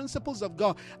 and the principles of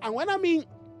God. And when I mean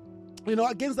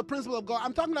against the principle of God,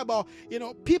 I'm talking about,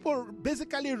 people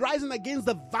basically rising against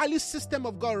the value system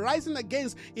of God, rising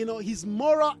against, his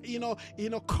moral,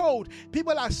 code.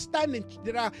 People are standing.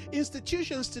 There are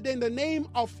institutions today in the name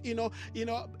of,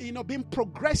 being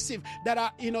progressive that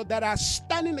are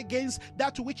standing against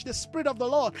that to which the Spirit of the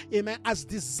Lord, amen, has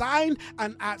designed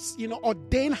and has,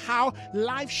 ordained how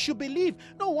life should be lived.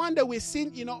 No wonder we're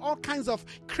seeing, all kinds of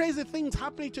crazy things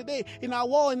happening today in our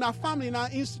world, in our family, in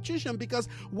our institution, because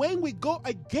when we go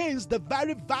against the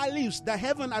very values that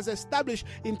heaven has established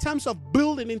in terms of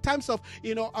building, in terms of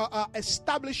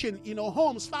establishing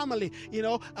homes, family,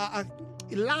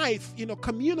 life,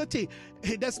 community,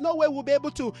 there's no way we'll be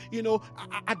able to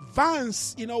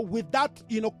advance without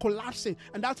collapsing.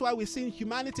 And that's why we're seeing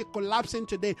humanity collapsing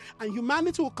today, and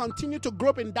humanity will continue to grow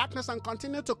up in darkness and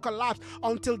continue to collapse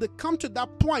until they come to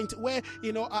that point where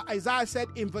Isaiah said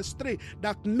in verse 3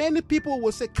 that many people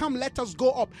will say, come, let us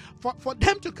go up. For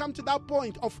them to come to that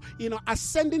point of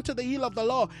ascending to the hill of the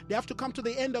Lord, they have to come to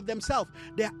the end of themselves.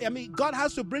 God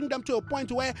has to bring them to a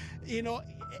point where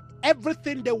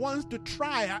everything they want to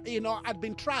try, had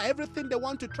been tried. Everything they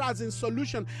want to try as in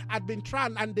solution had been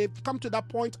tried, and they've come to that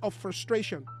point of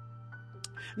frustration.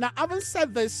 Now, having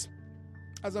said this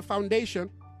as a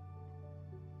foundation,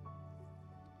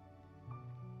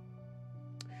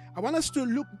 I want us to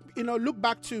look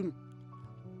back to,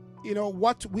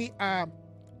 what we are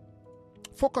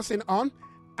focusing on,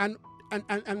 and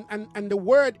the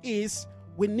word is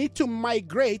we need to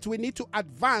migrate, we need to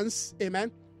advance,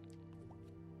 amen,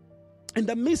 in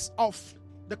the midst of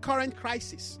the current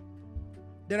crisis.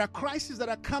 There are crises that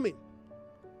are coming.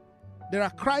 There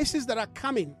are crises that are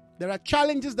coming. There are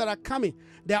challenges that are coming.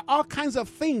 There are all kinds of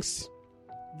things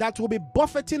that will be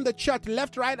buffeting the church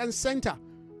left, right, and center.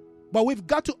 But we've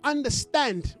got to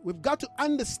understand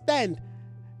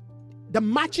the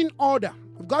marching order.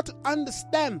 We've got to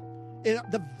understand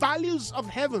the values of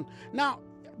heaven. Now,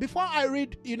 before I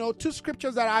read, two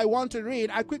scriptures that I want to read,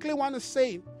 I quickly want to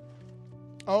say,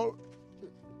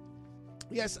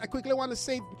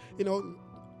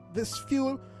 these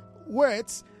few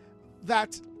words,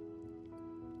 that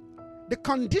the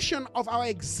condition of our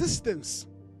existence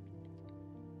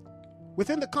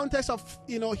within the context of,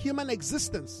 human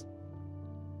existence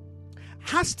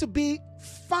has to be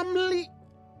firmly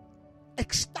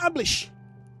established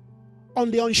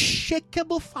on the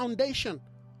unshakable foundation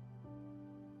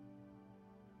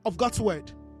of God's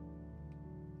word.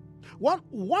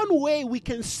 One way we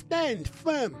can stand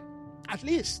firm, at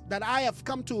least that I have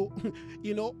come to,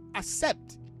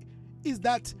 accept, is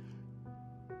that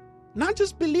not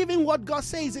just believing what God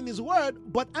says in his word,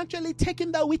 but actually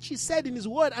taking that which he said in his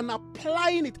word and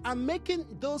applying it and making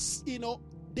those,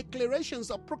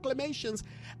 declarations or proclamations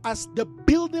as the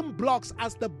building blocks,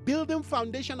 as the building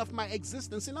foundation of my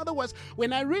existence. In other words,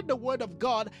 when I read the word of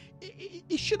God,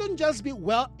 it shouldn't just be,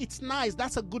 well, it's nice,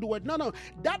 that's a good word. No,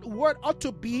 that word ought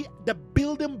to be the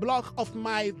building block of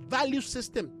my value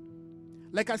system.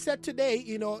 Like I said today,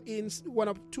 in one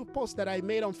of two posts that I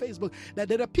made on Facebook, that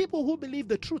there are people who believe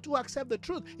the truth, who accept the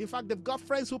truth. In fact, they've got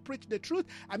friends who preach the truth.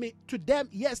 I mean, to them,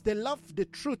 yes, they love the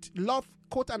truth, love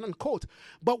quote and unquote.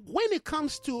 But when it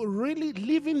comes to really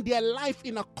living their life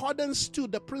in accordance to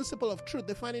the principle of truth,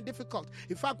 they find it difficult.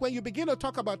 In fact, when you begin to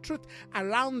talk about truth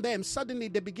around them, suddenly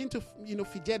they begin to,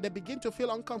 fidget, they begin to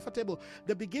feel uncomfortable.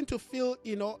 They begin to feel,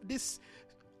 this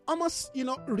almost,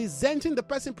 resenting the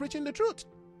person preaching the truth.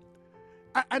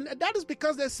 And that is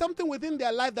because there's something within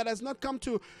their life that has not come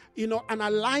to, an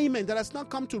alignment, that has not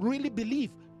come to really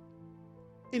believe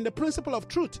in the principle of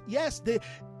truth. Yes,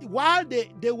 while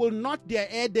they will nod their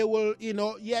head, they will,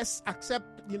 yes,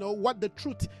 accept, what the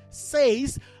truth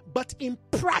says, but in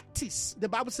practice, the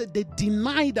Bible said they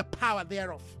deny the power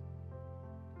thereof.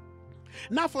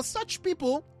 Now, for such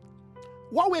people,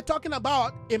 what we're talking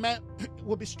about, amen,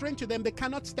 will be strange to them. They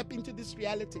cannot step into this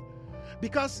reality,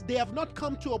 because they have not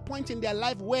come to a point in their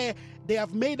life where they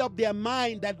have made up their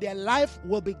mind that their life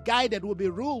will be guided, will be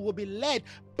ruled, will be led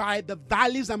by the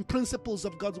values and principles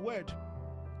of God's word.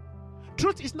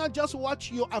 Truth is not just what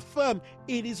you affirm,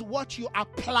 it is what you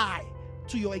apply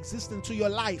to your existence, to your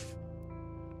life.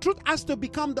 Truth has to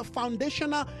become the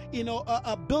foundational,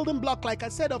 a building block, like I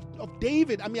said, of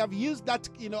David. I mean, I've used that,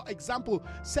 example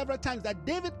several times, that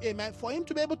David, amen, for him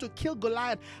to be able to kill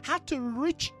Goliath, had to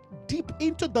reach deep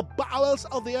into the bowels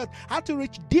of the earth, had to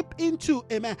reach deep into,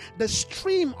 amen, the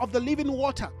stream of the living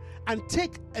water, and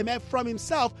take, amen, from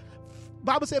himself,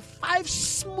 Bible says 5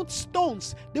 smooth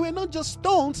stones. They were not just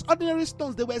stones, ordinary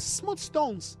stones, they were smooth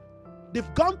stones.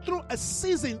 They've gone through a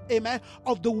season, amen,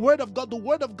 of the word of God. The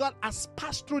word of God has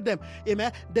passed through them,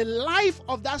 amen. The life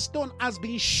of that stone has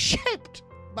been shaped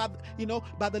by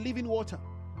the living water.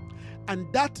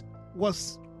 And that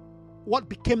was what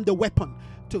became the weapon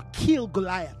to kill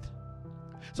Goliath.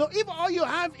 So if all you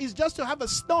have is just to have a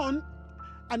stone,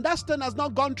 and that stone has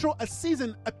not gone through a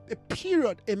season, a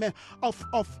period, amen, of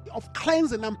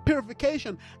cleansing and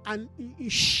purification and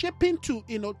shaping to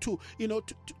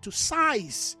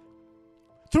size,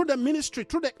 through the ministry,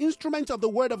 through the instrument of the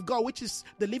word of God, which is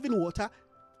the living water,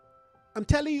 I'm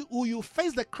telling you, you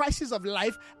face the crisis of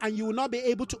life and you will not be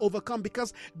able to overcome,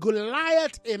 because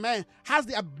Goliath, amen, has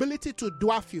the ability to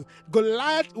dwarf you.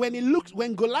 Goliath,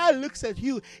 when Goliath looks at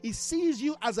you, he sees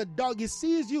you as a dog. He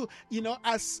sees you,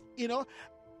 as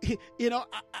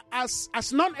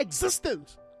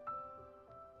non-existent.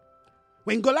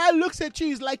 When Goliath looks at you,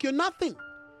 he's like, you're nothing.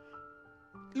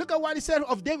 Look at what he said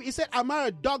of David. He said, am I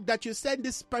a dog that you send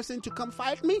this person to come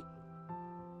fight me?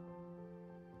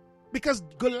 Because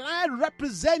Goliath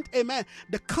represents, amen,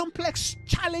 the complex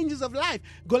challenges of life.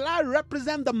 Goliath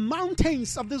represents the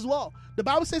mountains of this world. The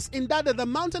Bible says in that the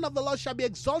mountain of the Lord shall be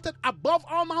exalted above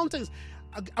all mountains.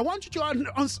 I want you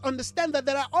to understand that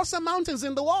there are also mountains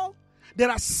in the world. There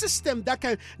are systems that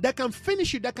can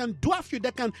finish you, that can dwarf you,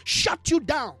 that can shut you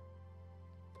down.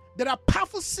 There are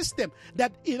powerful systems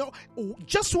that,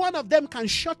 just one of them can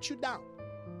shut you down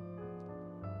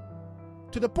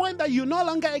to the point that you no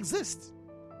longer exist.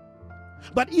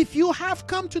 But if you have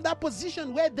come to that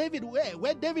position where David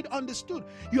understood,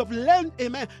 you have learned,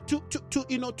 amen,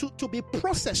 to be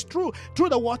processed through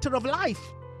the water of life.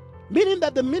 Meaning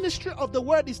that the ministry of the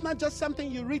word is not just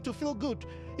something you read to feel good.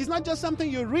 It's not just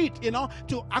something you read,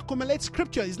 to accumulate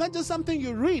scripture. It's not just something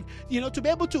you read, to be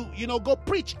able to, go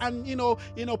preach and,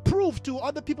 prove to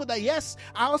other people that, yes,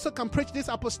 I also can preach this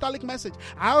apostolic message.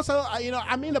 I also,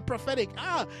 I'm in the prophetic.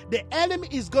 The enemy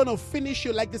is going to finish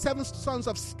you like the 7 sons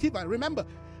of Sceva. Remember,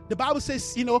 the Bible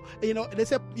says, they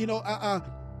say,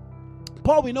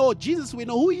 Paul, we know, Jesus, we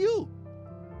know. Who are you?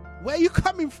 Where are you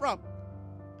coming from?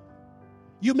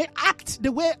 You may act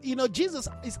the way, Jesus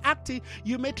is acting.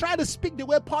 You may try to speak the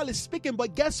way Paul is speaking,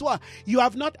 but guess what? You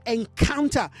have not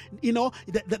encountered,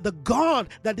 the God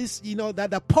that is,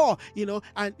 that the Paul,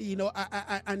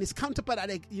 and his counterpart at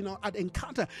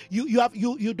encounter.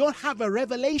 You don't have a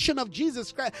revelation of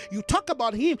Jesus Christ. You talk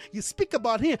about him, you speak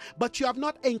about him, but you have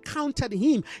not encountered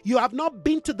him. You have not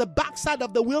been to the backside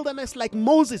of the wilderness like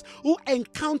Moses, who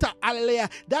encountered,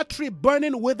 hallelujah, that tree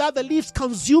burning without the leaves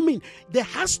consuming. There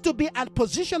has to be a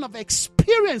position of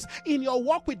experience in your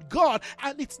walk with God,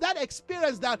 and it's that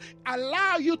experience that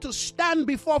allows you to stand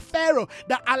before Pharaoh,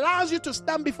 that allows you to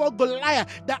stand before Goliath,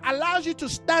 that allows you to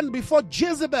stand before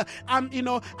Jezebel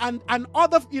and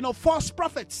other false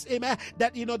prophets, amen,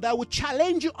 that that will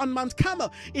challenge you on Mount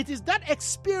Carmel. It is that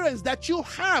experience that you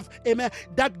have, amen,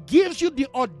 that gives you the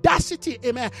audacity,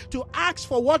 amen, to ask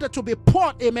for water to be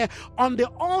poured, amen, on the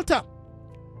altar.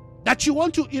 that you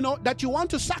want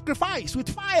to sacrifice with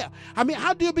fire. I mean,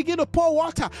 how do you begin to pour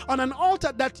water on an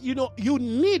altar that you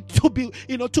need to be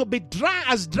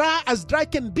as dry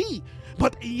can be?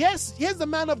 But yes, here's the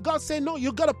man of God saying, no,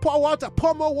 you got to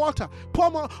pour more water,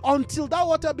 until that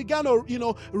water began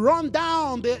to run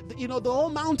down the whole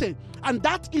mountain. And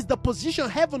that is the position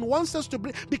heaven wants us to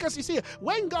bring. Because you see,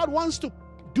 when God wants to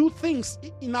do things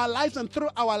in our lives and through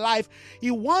our life, He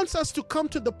wants us to come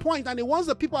to the point, and He wants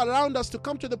the people around us to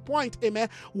come to the point, amen,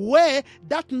 where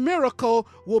that miracle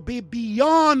will be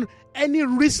beyond any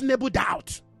reasonable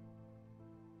doubt.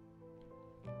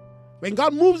 When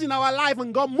God moves in our life,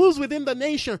 when God moves within the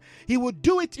nation, He will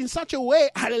do it in such a way,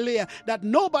 hallelujah, that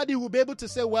nobody will be able to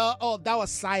say, well, oh, that was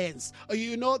science. Or,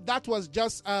 that was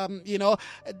just,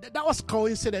 that was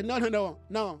coincidence.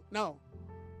 No.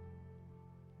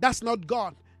 That's not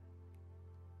God.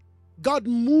 God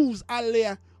moves,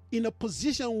 hallelujah, in a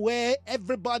position where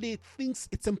everybody thinks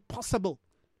it's impossible.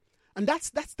 And that's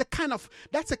the kind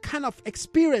of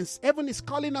experience heaven is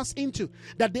calling us into.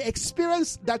 That the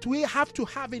experience that we have to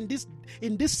have in this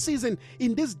season,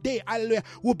 in this day, hallelujah,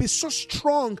 will be so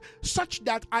strong, such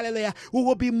that, hallelujah, we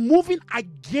will be moving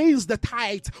against the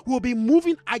tide. We will be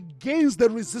moving against the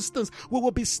resistance. We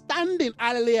will be standing,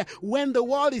 hallelujah, when the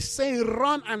world is saying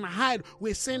run and hide.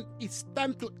 We're saying it's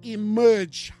time to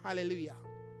emerge. Hallelujah.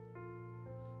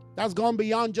 That's gone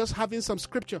beyond just having some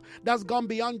scripture. That's gone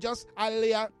beyond just,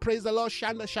 hallelujah, praise the Lord,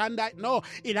 shanda. No,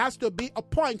 it has to be a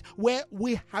point where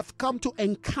we have come to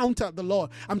encounter the Lord.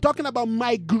 I'm talking about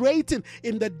migrating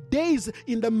in the days,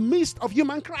 in the midst of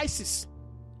human crisis.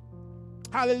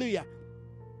 Hallelujah.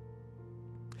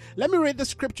 Let me read the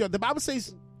scripture. The Bible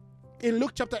says in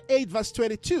Luke chapter 8, verse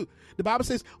 22, the Bible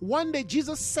says, one day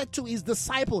Jesus said to His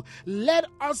disciple, let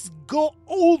us go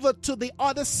over to the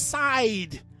other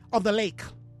side of the lake.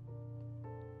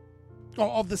 Or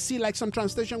of the sea, like some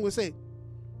translation will say.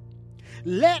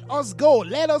 Let us go.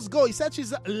 He said,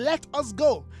 let us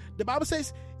go. The Bible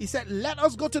says, He said, let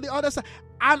us go to the other side.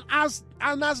 And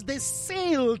as they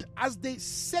sailed, as they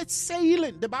set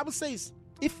sailing, the Bible says,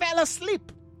 he fell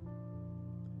asleep.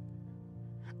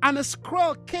 And a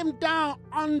squall came down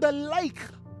on the lake,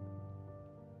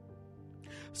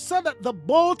 so that the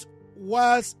boat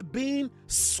was being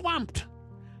swamped,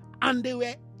 and they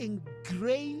were in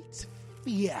great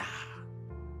fear.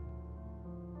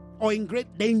 Or in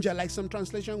great danger, like some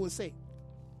translation will say.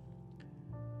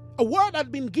 A word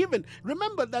had been given.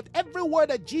 Remember that every word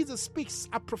that Jesus speaks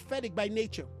are prophetic by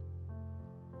nature.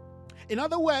 In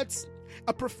other words,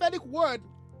 a prophetic word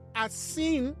has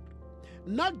seen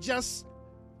not just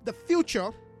the future,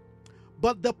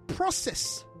 but the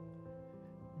process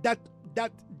that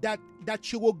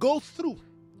you will go through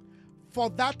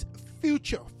for that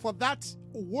future, for that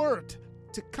word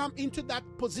to come into that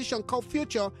position called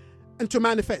future and to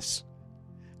manifest.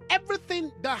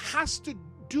 Everything that has to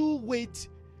do with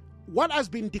what has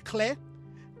been declared,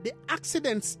 the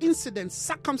accidents, incidents,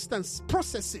 circumstances,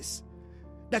 processes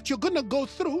that you're going to go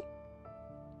through,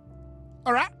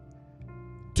 all right,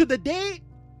 to the day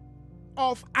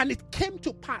of, and it came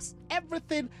to pass,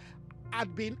 everything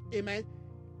had been, amen,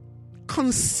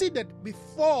 considered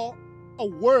before a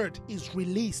word is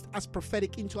released as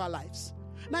prophetic into our lives.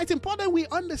 Now, it's important we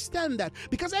understand that,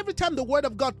 because every time the word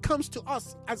of God comes to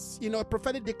us as, a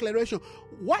prophetic declaration,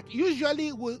 what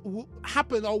usually will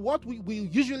happen, or what we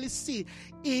usually see,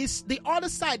 is the other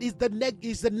side, is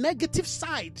the negative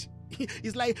side.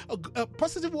 It's like a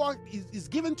positive word is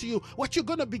given to you. What you're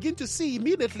going to begin to see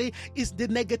immediately is the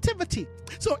negativity.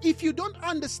 So if you don't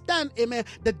understand, amen,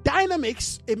 the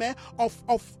dynamics, amen,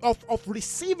 of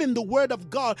receiving the word of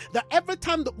God, that every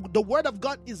time the word of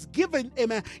God is given,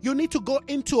 amen, you need to go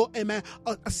into, amen,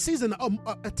 a season,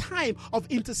 a time of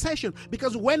intercession.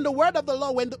 Because when the word of the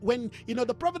Lord, when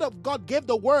the prophet of God gave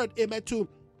the word, amen, to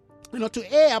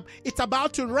Ahab, it's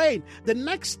about to rain. The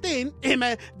next thing,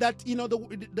 amen, that,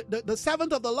 the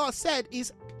servant of the Lord said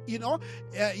is,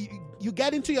 you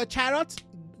get into your chariot,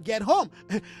 get home.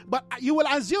 But you will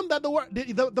assume that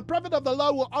the prophet of the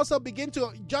Lord will also begin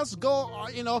to just go,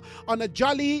 on a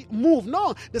jolly move.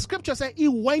 No, the scripture says he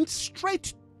went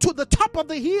straight to the top of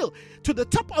the hill, to the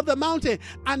top of the mountain,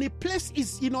 and he placed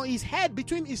his head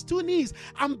between his two knees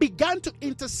and began to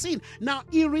intercede. Now,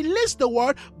 he released the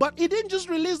word, but he didn't just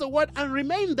release the word and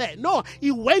remain there. No,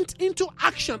 he went into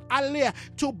action, hallelujah,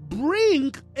 to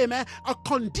bring, amen, a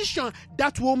condition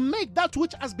that will make that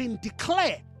which has been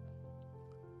declared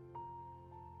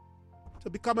to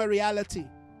become a reality.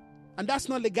 And that's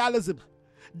not legalism.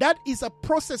 That is a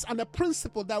process and a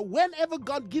principle that whenever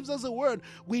God gives us a word,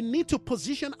 we need to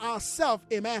position ourselves,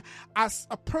 amen, as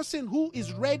a person who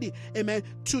is ready, amen,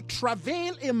 to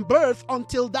travail in birth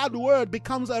until that word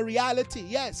becomes a reality.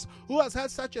 Yes. Who has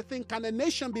heard such a thing? Can a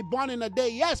nation be born in a day?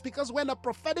 Yes, because when a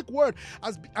prophetic word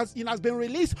has been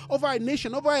released over a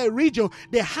nation, over a region,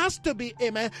 there has to be,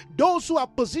 amen, those who are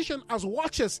positioned as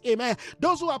watchers, amen,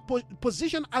 those who are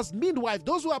positioned as midwives,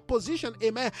 those who are positioned,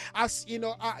 amen, as,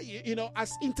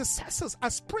 as intercessors,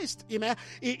 as priests, amen,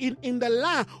 in the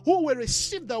land, who will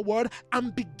receive the word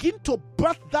and begin to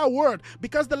birth that word,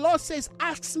 because the Lord says,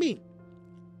 ask me.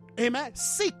 Amen.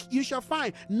 Seek, you shall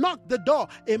find. Knock, the door,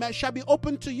 amen, shall be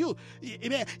open to you.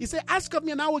 Amen. He said, ask of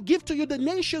me and I will give to you the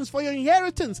nations for your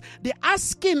inheritance. The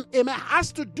asking, amen,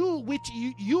 has to do with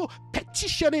you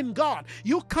petitioning God.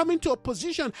 You come into a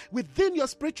position within your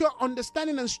spiritual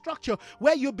understanding and structure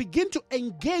where you begin to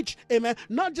engage, amen,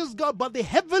 not just God, but the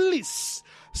heavenlies,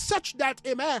 such that,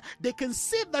 amen, they can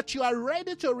see that you are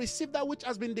ready to receive that which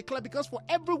has been declared. Because for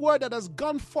every word that has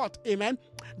gone forth, amen,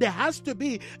 there has to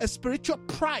be a spiritual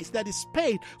price that is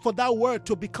paid for that word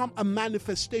to become a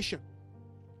manifestation.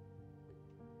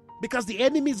 Because the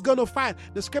enemy is going to fight.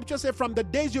 The scripture says, from the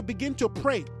days you begin to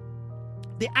pray,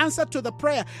 the answer to the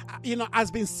prayer,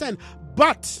 has been sent.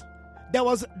 But there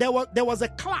was a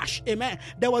clash, amen.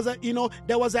 There was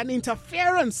an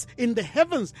interference in the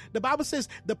heavens. The Bible says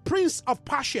the prince of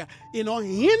Persia,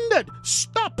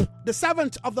 stopped the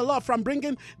servant of the Lord from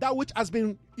bringing that which has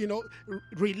been,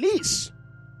 released.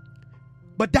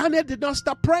 But Daniel did not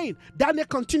stop praying. Daniel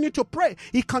continued to pray.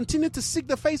 He continued to seek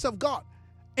the face of God.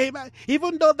 Amen.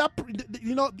 Even though that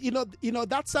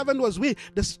that servant was weak,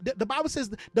 the Bible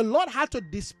says the Lord had to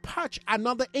dispatch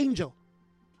another angel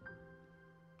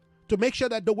to make sure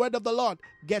that the word of the Lord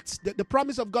gets, the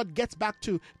promise of God gets back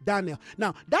to Daniel.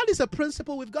 Now, that is a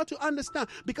principle we've got to understand,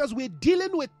 because we're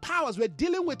dealing with powers, we're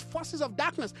dealing with forces of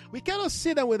darkness. We cannot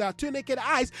see them with our two naked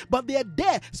eyes, but they're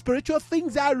there. Spiritual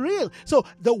things are real. So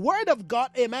the word of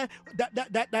God, amen,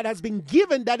 that has been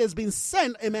given, that has been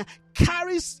sent, amen,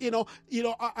 carries,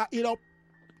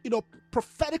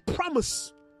 prophetic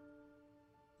promise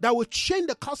that will change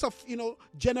the course of,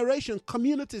 generation,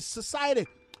 communities, society.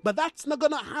 But that's not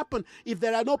going to happen if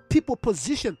there are no people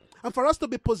positioned. And for us to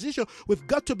be positioned, we've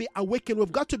got to be awakened.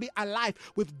 We've got to be alive.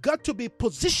 We've got to be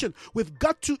positioned. We've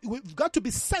got to be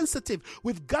sensitive.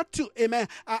 We've got to, amen,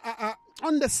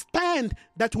 understand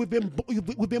that we've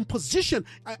been positioned,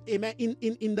 amen,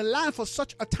 in the land for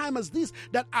such a time as this.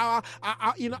 That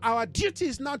our duty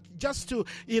is not just to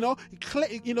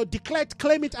declare,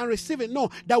 claim it, and receive it.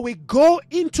 No, that we go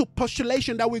into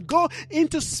postulation. That we go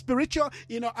into spiritual,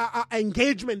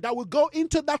 engagement. That we go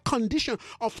into that condition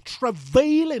of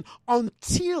travailing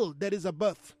until there is a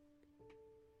birth.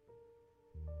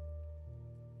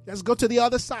 Let's go to the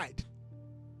other side.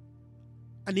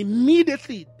 And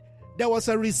immediately there was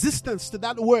a resistance to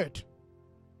that word.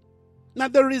 Now,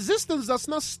 the resistance does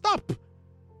not stop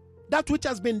that which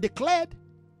has been declared.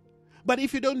 But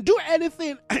if you don't do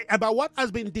anything about what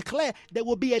has been declared, there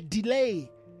will be a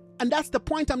delay. And that's the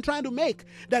point I'm trying to make.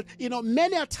 That,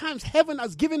 many a times heaven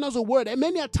has given us a word. And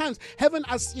many a times heaven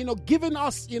has, given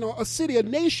us, a city, a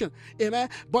nation. Amen.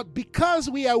 But because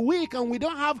we are weak and we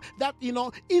don't have that,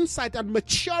 insight and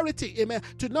maturity, amen,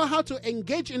 to know how to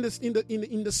engage in this, in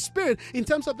the spirit, in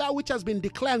terms of that which has been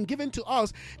declared and given to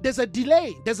us, there's a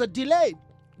delay.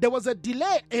 There was a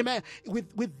delay, amen,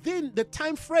 within the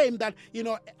time frame that,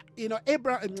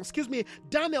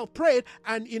 Daniel prayed,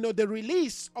 and, the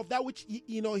release of that which,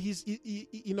 he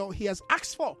has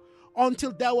asked for,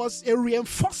 until there was a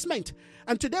reinforcement.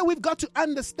 And today we've got to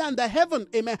understand that heaven,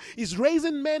 amen, is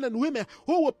raising men and women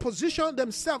who will position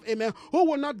themselves, amen, who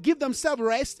will not give themselves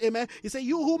rest, amen. He said,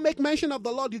 you who make mention of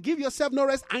the Lord, you give yourself no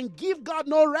rest, and give God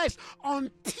no rest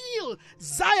until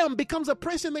Zion becomes a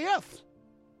praise in the earth.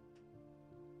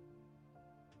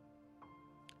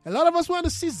 A lot of us want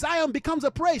to see Zion becomes a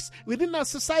praise within our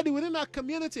society, within our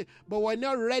community, but we're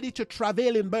not ready to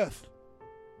travail in birth.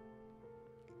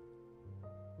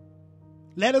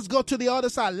 Let us go to the other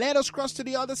side. Let us cross to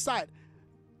the other side.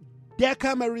 There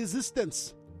come a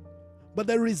resistance. But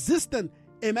the resistance,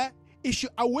 amen, it should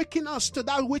awaken us to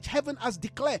that which heaven has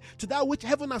declared, to that which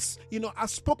heaven has,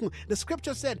 has spoken. The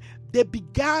scripture said they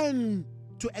began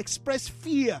to express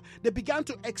fear. They began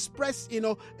to express,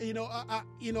 a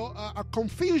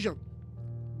confusion,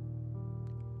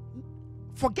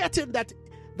 forgetting that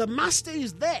the master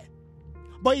is there,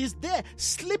 but he's there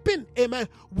sleeping, amen,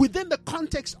 within the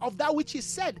context of that which he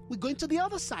said. We're going to the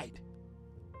other side,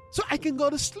 so I can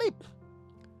go to sleep.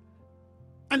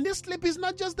 And this sleep is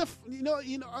not just a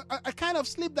kind of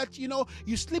sleep that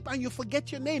you sleep and you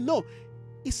forget your name. No,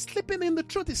 is sleeping in the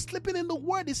truth, is sleeping in the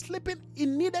word, is sleeping. He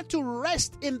needed to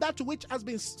rest in that which has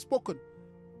been spoken.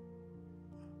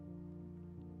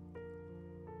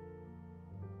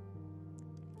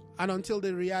 And until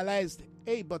they realized,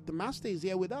 hey, but the master is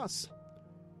here with us.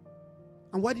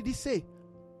 And what did he say?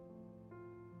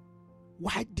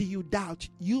 Why do you doubt?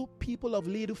 You people of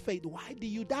little faith, why do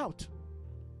you doubt?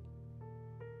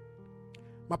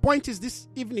 My point is this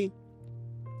evening,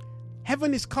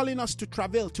 heaven is calling us to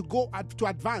travel, to go, to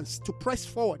advance, to press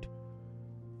forward.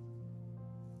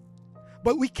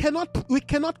 But we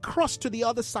cannot cross to the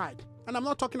other side. And I'm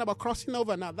not talking about crossing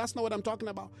over now. That's not what I'm talking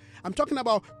about. I'm talking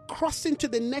about crossing to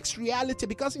the next reality,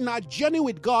 because in our journey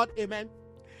with God, amen,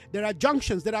 there are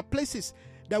junctions, there are places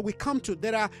that we come to,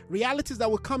 there are realities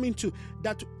that we come into,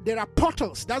 that there are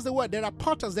portals. That's the word. There are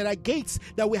portals, there are gates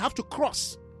that we have to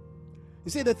cross. You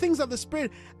see, the things of the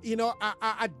Spirit,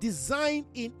 are designed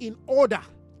in order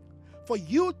for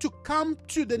you to come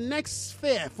to the next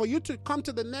sphere, for you to come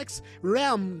to the next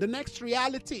realm, the next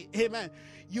reality. Amen.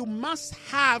 You must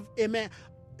have, amen,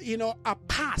 a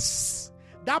pass.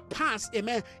 That pass,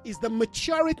 amen, is the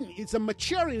maturity. It's a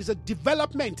maturing, it's a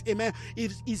development, amen.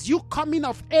 Is you coming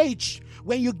of age.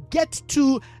 When you get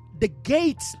to the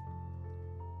gate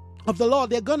of the Lord,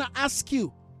 they're going to ask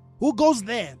you, who goes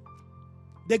there?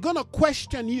 They're going to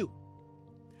question you.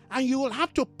 And you will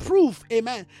have to prove,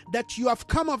 amen, that you have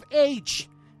come of age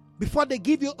before they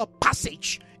give you a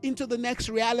passage into the next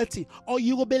reality. Or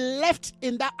you will be left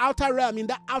in that outer realm, in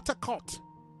that outer court.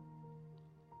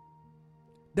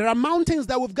 There are mountains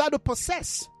that we've got to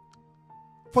possess.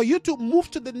 For you to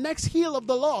move to the next hill of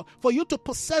the Lord, for you to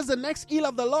possess the next hill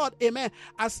of the Lord, amen,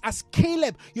 as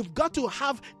Caleb, you've got to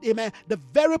have, amen, the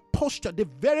very posture, the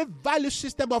very value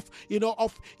system of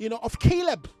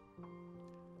Caleb.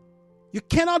 You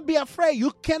cannot be afraid.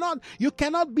 You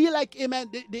cannot be like,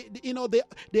 amen,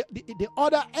 the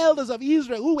other elders of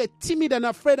Israel who were timid and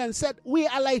afraid and said, we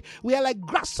are like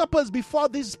grasshoppers before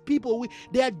these people.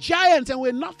 They are giants and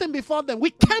we're nothing before them.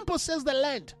 We can't possess the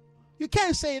land. You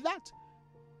can't say that.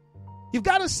 You've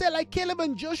got to say like Caleb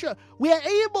and Joshua, we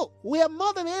are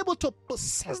more than able to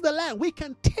possess the land. We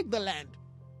can take the land.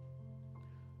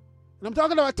 And I'm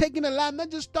talking about taking the land, not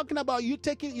just talking about you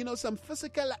taking, some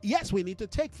physical land. Yes, we need to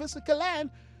take physical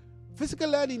land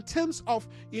in terms of,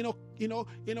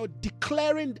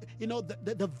 declaring,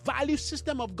 the value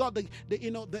system of God,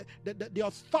 the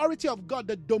authority of God,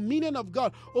 the dominion of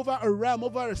God over a realm,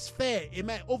 over a sphere,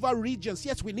 amen, over regions.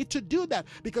 Yes, we need to do that,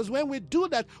 because when we do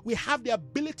that, we have the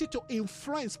ability to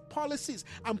influence policies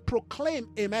and proclaim,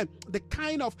 amen, the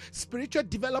kind of spiritual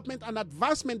development and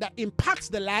advancement that impacts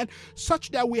the land, such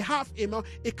that we have,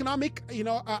 economic,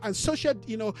 and social,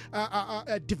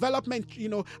 development,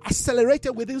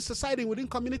 accelerated within society, within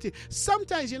community.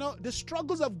 Sometimes, the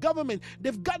struggles of government,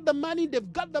 they've got the money,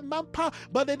 they've got the manpower,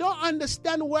 but they don't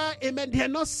understand where, amen, they are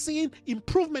not seeing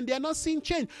improvement, they are not seeing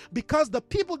change, because the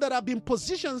people that have been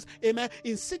positioned, amen,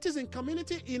 in cities, in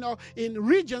community, in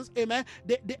regions, amen,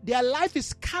 their life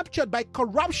is captured by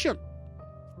corruption.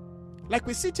 Like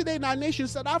we see today in our nation,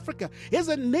 South Africa. Here's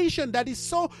a nation that is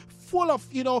so full of,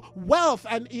 wealth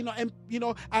and,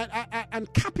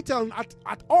 and capital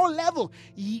at all levels.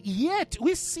 Yet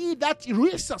we see that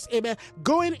resource, amen,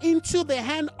 going into the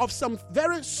hand of some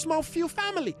very small few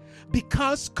family,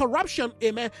 because corruption,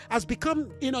 amen, has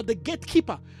become, the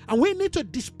gatekeeper. And we need to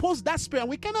dispose that spirit. And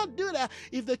we cannot do that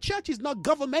if the church is not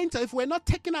governmental, if we're not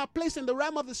taking our place in the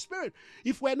realm of the Spirit,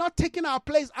 if we're not taking our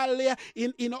place, hallelujah,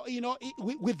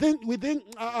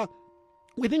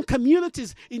 within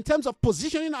communities, in terms of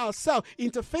positioning ourselves,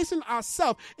 interfacing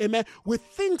ourselves, amen, with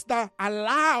things that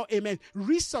allow, amen,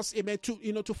 resource, amen,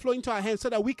 to flow into our hands, so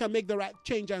that we can make the right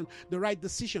change and the right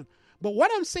decision. But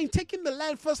what I'm saying, taking the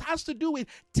land first, has to do with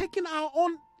taking our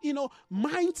own,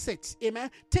 mindsets, amen,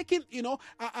 taking,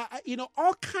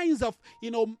 all kinds of,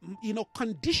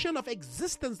 condition of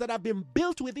existence that have been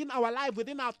built within our life,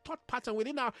 within our thought pattern,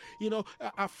 within our,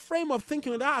 our frame of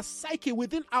thinking, within our psyche,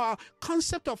 within our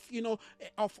concept of,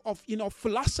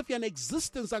 philosophy and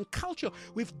existence and culture.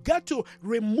 We've got to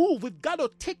remove, we've got to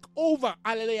take over,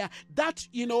 hallelujah, that,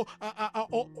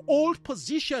 old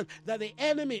position that the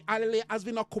enemy, hallelujah, has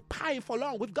been occupying for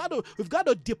long. We've got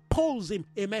to depose him,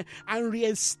 amen, and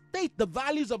reinstate the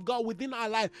values of God within our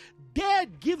life.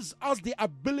 That gives us the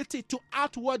ability to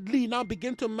outwardly now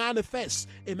begin to manifest,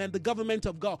 amen, the government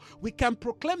of God. We can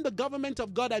proclaim the government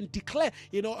of God and declare,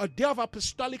 a day of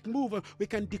apostolic move. We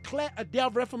can declare a day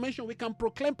of reformation. We can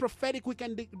proclaim prophetic. We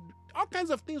can all kinds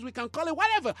of things we can call it,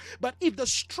 whatever. But if the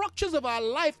structures of our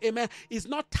life, amen, is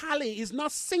not tallying, is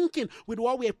not syncing with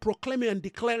what we're proclaiming and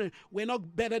declaring, we're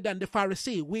not better than the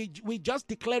Pharisee. We just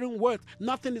declaring words.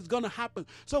 Nothing is going to happen.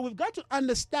 So we've got to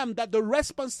understand that the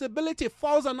responsibility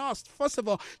falls on us, first of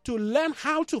all, to learn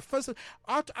how to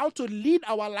lead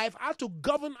our life, how to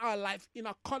govern our life in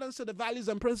accordance to the values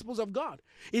and principles of God.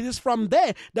 It is from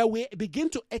there that we begin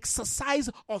to exercise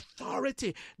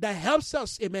authority that helps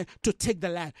us, amen, to take the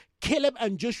land. Caleb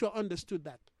and Joshua understood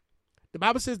that. The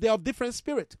Bible says they are of different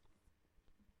spirit.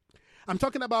 I'm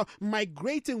talking about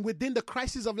migrating within the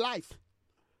crisis of life.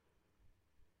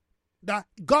 That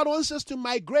God wants us to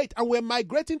migrate, and we're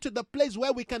migrating to the place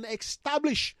where we can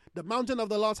establish the mountain of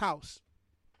the Lord's house.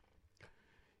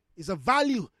 It's a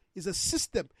value, it's a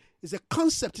system, it's a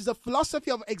concept, it's a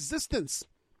philosophy of existence.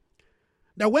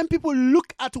 That when people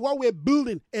look at what we're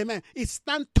building, amen, it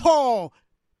stands tall.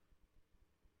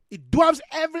 It dwarfs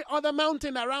every other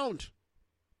mountain around.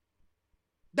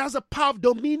 That's a power of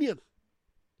dominion.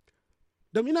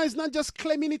 Dominion is not just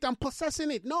claiming it and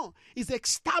possessing it. No, it's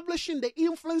establishing the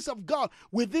influence of God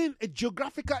within a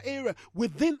geographical area,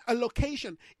 within a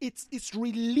location. It's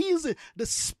releasing the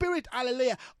spirit,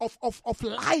 hallelujah, of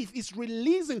life. It's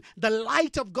releasing the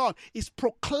light of God. It's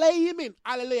proclaiming,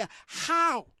 hallelujah,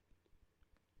 how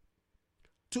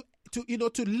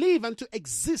to live and to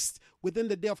exist within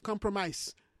the day of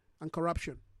compromise and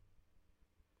corruption.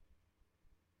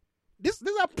 These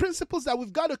are principles that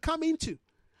we've got to come into.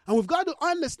 And we've got to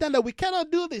understand that we cannot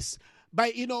do this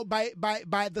by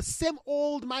the same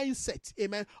old mindset,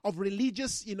 amen, of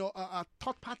religious,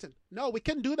 thought pattern. No, we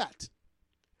can't do that.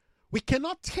 We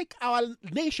cannot take our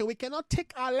nation, we cannot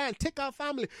take our land, take our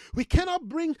family. We cannot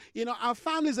bring, our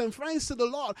families and friends to the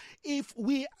Lord if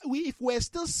we're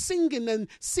still singing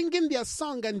their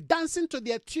song and dancing to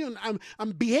their tune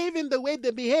and behaving the way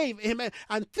they behave, amen,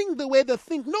 and think the way they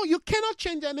think. No, you cannot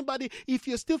change anybody if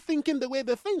you're still thinking the way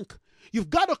they think.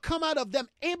 You've got to come out of them.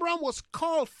 Abraham was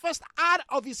called first out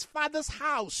of his father's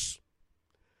house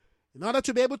in order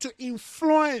to be able to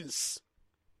influence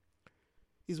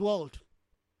his world.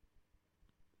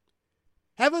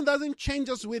 Heaven doesn't change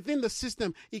us within the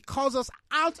system. It calls us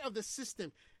out of the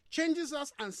system, changes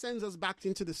us and sends us back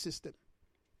into the system.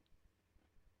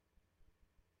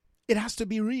 It has to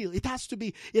be real. It has to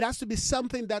be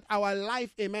something that our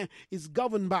life, amen, is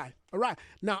governed by. All right.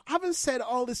 Now, having said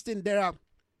all this thing, there are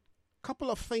a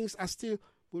couple of things I still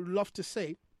would love to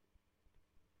say.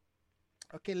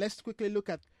 Okay, let's quickly look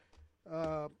at,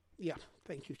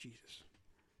 thank you, Jesus.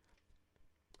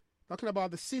 Talking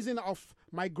about the season of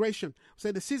migration.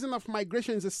 So the season of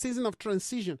migration is a season of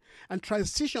transition. And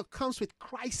transition comes with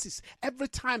crisis. Every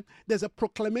time there's a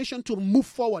proclamation to move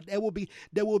forward, there will be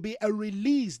a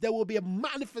release. There will be a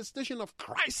manifestation of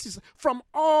crisis from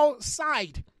all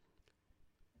sides.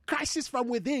 Crisis from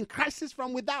within, crisis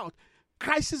from without.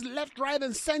 Crisis left, right,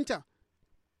 and center.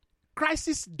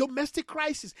 Crisis, domestic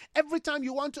crisis. Every time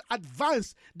you want to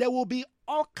advance, there will be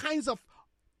all kinds of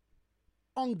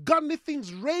ungodly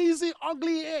things raising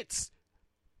ugly heads.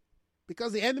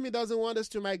 Because the enemy doesn't want us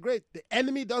to migrate. The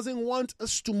enemy doesn't want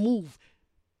us to move.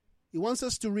 He wants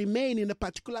us to remain in a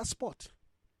particular spot.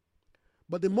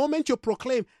 But the moment you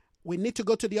proclaim, we need to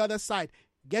go to the other side,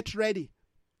 get ready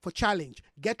for challenge.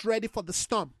 Get ready for the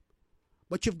storm.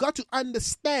 But you've got to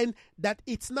understand that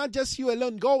it's not just you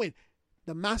alone going.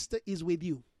 The Master is with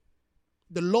you.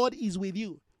 The Lord is with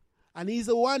you. And He's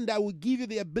the one that will give you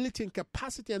the ability and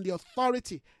capacity and the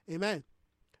authority, amen,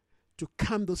 to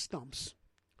calm those storms.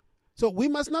 So we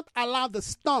must not allow the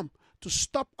storm to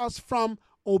stop us from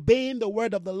obeying the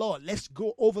word of the Lord. Let's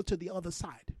go over to the other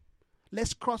side.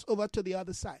 Let's cross over to the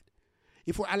other side.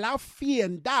 If we allow fear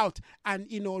and doubt and,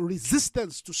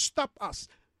 resistance to stop us,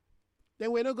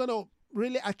 then we're not going to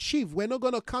really achieve. We're not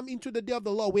going to come into the day of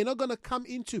the Lord. We're not going to come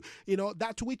into,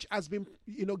 that which has been,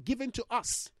 given to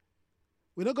us.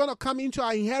 We're not going to come into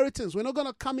our inheritance. We're not going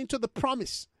to come into the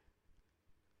promise.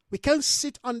 We can't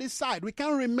sit on this side. We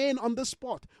can't remain on this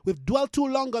spot. We've dwelt too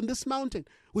long on this mountain.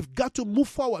 We've got to move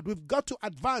forward. We've got to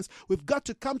advance. We've got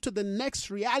to come to the next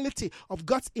reality of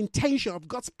God's intention, of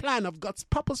God's plan, of God's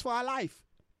purpose for our life.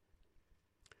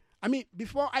 I mean,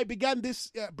 before I began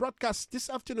this broadcast this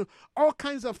afternoon, all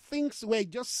kinds of things were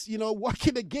just,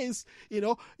 working against,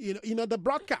 the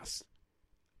broadcast.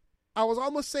 I was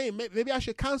almost saying, maybe I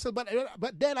should cancel, but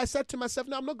then I said to myself,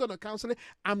 no, I'm not going to cancel it.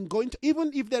 I'm going to,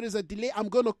 even if there is a delay, I'm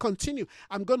going to continue.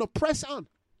 I'm going to press on.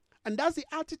 And that's the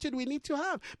attitude we need to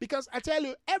have. Because I tell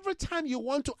you, every time you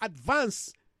want to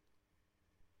advance,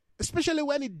 especially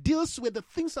when it deals with the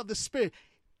things of the Spirit,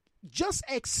 just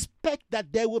expect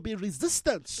that there will be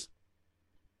resistance.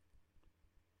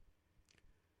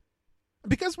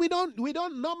 Because we don't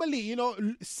normally,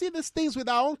 see these things with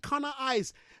our own carnal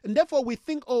eyes. And therefore we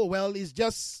think, oh, well, it's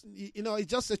just,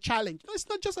 it's just a challenge. No, it's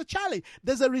not just a challenge.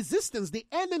 There's a resistance. The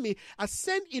enemy has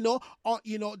sent,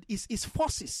 his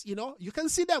forces, you can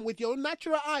see them with your own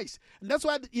natural eyes. And that's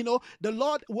why, the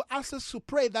Lord will ask us to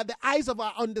pray that the eyes of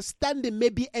our understanding may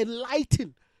be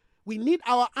enlightened. We need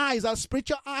our eyes, our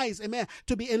spiritual eyes, amen,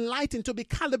 to be enlightened, to be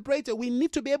calibrated. We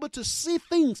need to be able to see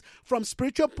things from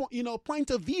spiritual,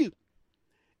 point of view.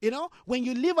 When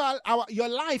you live your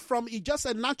life from just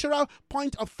a natural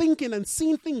point of thinking and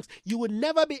seeing things, you will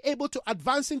never be able to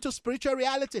advance into spiritual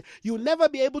reality. You will never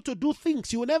be able to do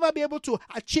things. You will never be able to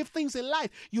achieve things in life.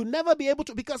 You'll never be able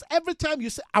to, because every time you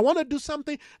say, I want to do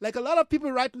something, like a lot of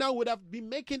people right now would have been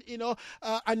making,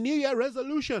 a New Year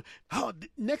resolution. Oh,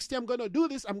 next year I'm going to do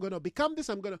this. I'm going to become this.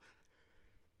 I'm going to.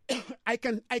 I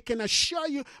can assure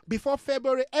you, before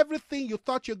February, everything you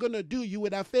thought you're going to do, you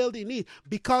would have failed in it,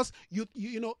 because you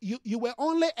were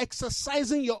only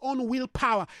exercising your own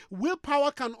willpower.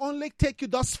 Willpower can only take you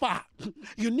thus far.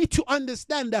 You need to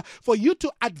understand that for you to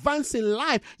advance in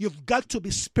life, you've got to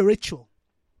be spiritual.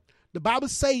 The Bible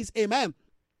says, amen,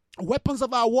 weapons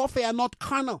of our warfare are not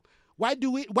carnal. Why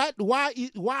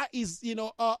is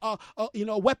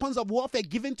weapons of warfare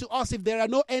given to us if there are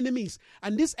no enemies?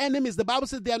 And these enemies, the Bible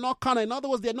says, they are not carnal. In other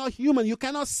words, they are not human. You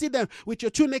cannot see them with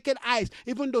your two naked eyes.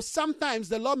 Even though sometimes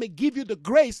the Lord may give you the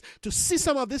grace to see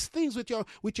some of these things with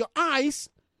your eyes.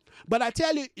 But I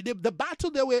tell you, the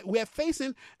battle that we're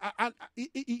facing,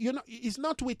 it's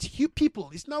not with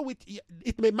people. It's not with.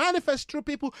 It may manifest through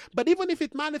people, but even if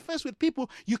it manifests with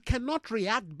people, you cannot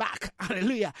react back.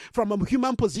 Hallelujah! From a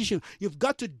human position, you've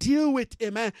got to deal with,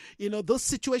 amen, those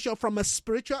situations from a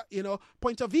spiritual,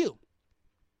 point of view.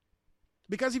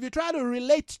 Because if you try to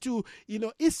relate to,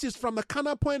 issues from a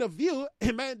carnal point of view,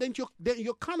 amen, then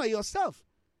you're carnal yourself.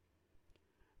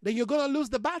 Then you're going to lose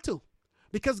the battle.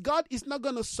 Because God is not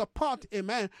going to support,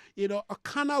 amen, a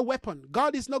carnal weapon.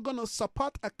 God is not going to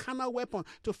support a carnal weapon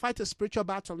to fight a spiritual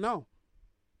battle. No.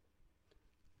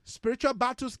 Spiritual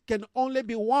battles can only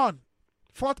be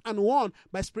fought and won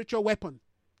by spiritual weapon.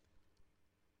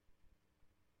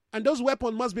 And those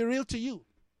weapons must be real to you.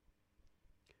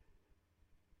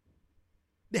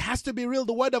 They has to be real.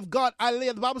 The word of God,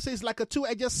 the Bible says, like a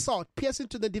two-edged sword, piercing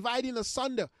to the dividing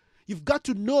asunder. You've got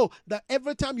to know that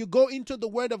every time you go into the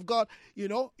Word of God,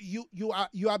 you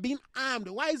are being armed.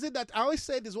 Why is it that I always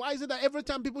say this? Why is it that every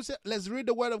time people say, let's read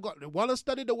the Word of God, they want to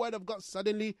study the Word of God,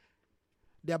 suddenly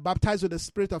they are baptized with the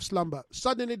spirit of slumber.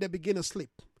 Suddenly they begin to sleep.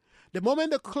 The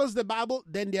moment they close the Bible,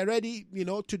 then they're ready,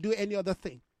 to do any other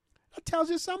thing. That tells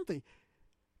you something.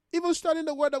 Even studying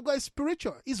the Word of God is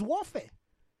spiritual. It's warfare.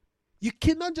 You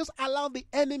cannot just allow the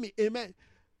enemy, amen,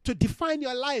 to define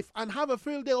your life and have a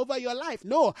field day over your life.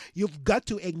 No, you've got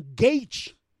to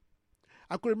engage.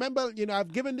 I could remember,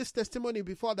 I've given this testimony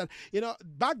before that,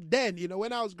 back then,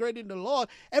 when I was great in the Lord,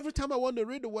 every time I want to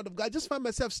read the Word of God, I just find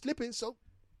myself sleeping. So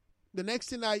the next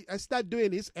thing I start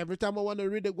doing is every time I want to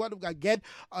read the Word of God, get,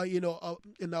 a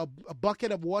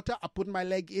bucket of water, I put my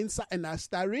leg inside and I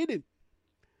start reading.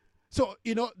 So,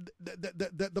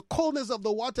 the coldness of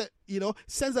the water,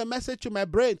 sends a message to my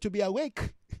brain to be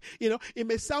awake. It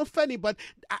may sound funny, but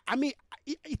I mean,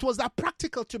 it was that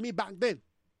practical to me back then.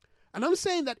 And I'm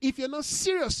saying that if you're not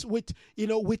serious with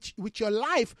your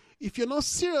life, if you're not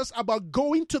serious about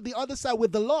going to the other side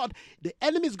with the Lord, the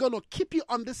enemy is going to keep you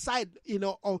on this side,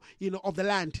 of the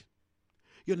land.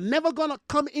 You're never going to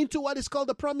come into what is called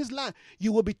the promised land.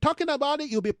 You will be talking about it,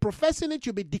 you'll be professing it,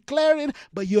 you'll be declaring it,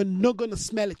 but you're not going to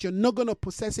smell it. You're not going to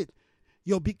possess it.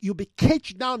 You'll be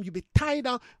caged down, you'll be tied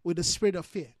down with the spirit of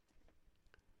fear.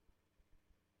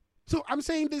 So I'm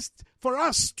saying this for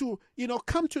us to,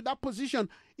 come to that position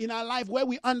in our life where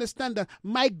we understand that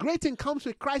migrating comes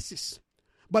with crisis.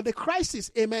 But the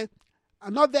crisis, amen,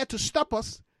 are not there to stop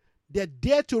us. They're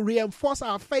there to reinforce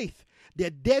our faith.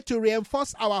 They're there to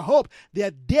reinforce our hope.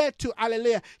 They're there to,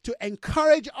 hallelujah, to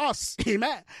encourage us,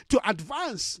 amen, to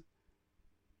advance.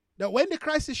 That when the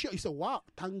crisis shows, you say, wow,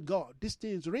 thank God, this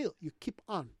thing is real. You keep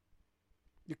on.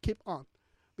 You keep on.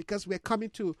 Because we're coming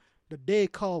to the day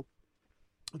called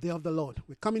the day of the Lord.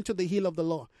 We're coming to the hill of the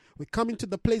Lord. We're coming to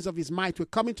the place of his might. We're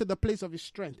coming to the place of his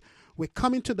strength. We're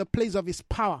coming to the place of his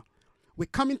power. We're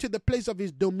coming to the place of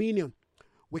his dominion.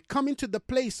 We're coming to the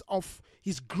place of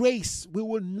his grace. We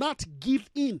will not give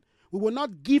in. We will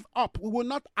not give up. We will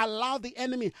not allow the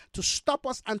enemy to stop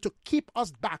us and to keep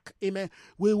us back. Amen.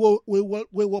 We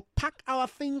will pack our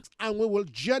things and we will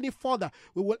journey further.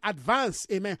 We will advance,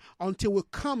 amen, until we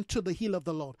come to the hill of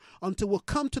the Lord, until we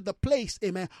come to the place,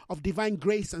 amen, of divine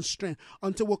grace and strength,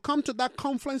 until we come to that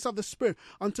confluence of the Spirit,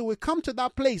 until we come to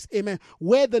that place, amen,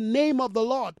 where the name of the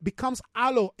Lord becomes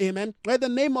hallowed, amen, where the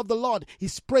name of the Lord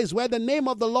is praised, where the name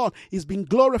of the Lord is being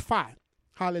glorified.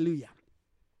 Hallelujah.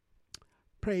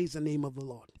 Praise the name of the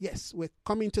Lord. Yes, we're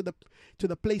coming to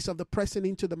the place of the pressing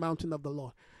into the mountain of the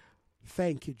Lord.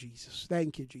 Thank you, Jesus.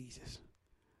 Thank you, Jesus.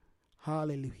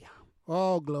 Hallelujah.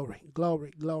 Oh, glory,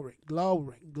 glory, glory,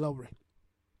 glory, glory.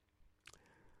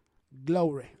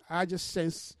 Glory. I just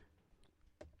sense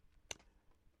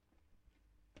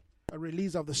a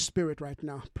release of the Spirit right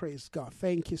now. Praise God.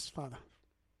 Thank you, Father.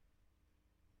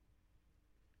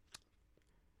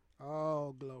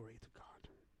 Oh, glory to God.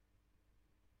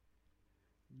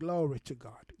 Glory to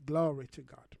God. Glory to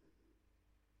God.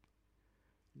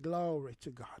 Glory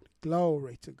to God.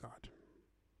 Glory to God.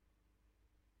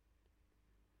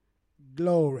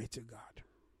 Glory to God.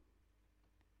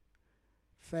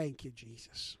 Thank you,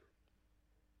 Jesus.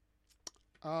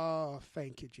 Oh,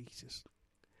 thank you, Jesus.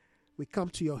 We come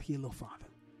to your hill, oh Father.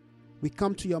 We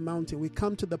come to your mountain. We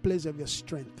come to the place of your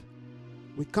strength.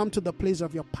 We come to the place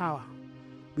of your power.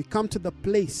 We come to the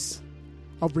place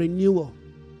of renewal.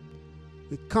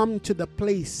 We come to the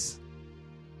place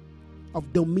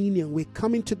of dominion. We're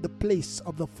coming to the place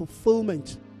of the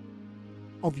fulfillment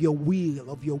of your will,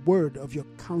 of your word, of your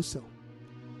counsel.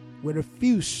 We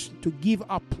refuse to give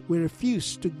up. We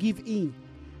refuse to give in.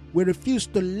 We refuse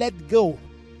to let go.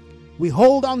 We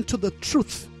hold on to the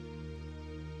truth.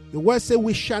 The word says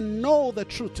we shall know the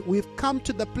truth. We've come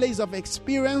to the place of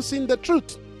experiencing the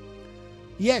truth.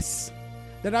 Yes,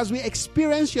 that as we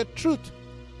experience your truth,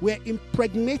 we're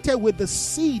impregnated with the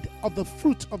seed of the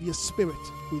fruit of your Spirit.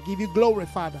 We give you glory,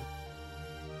 Father.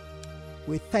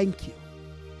 We thank you.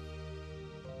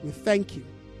 We thank you.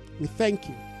 We thank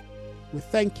you. We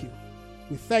thank you.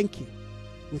 We thank you.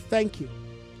 We thank you.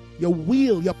 Your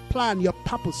will, your plan, your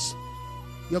purpose,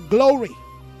 your glory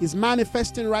is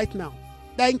manifesting right now.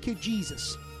 Thank you,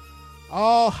 Jesus.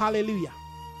 Oh, hallelujah.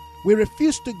 We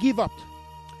refuse to give up.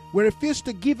 We refuse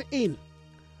to give in.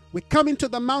 We're coming to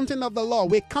the mountain of the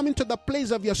Lord. We're coming to the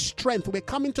place of your strength. We're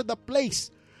coming to the place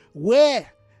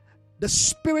where the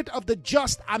spirit of the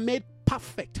just are made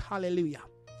perfect. Hallelujah.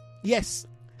 Yes.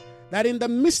 That in the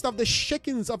midst of the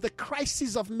shakings of the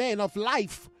crises of men, of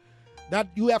life, that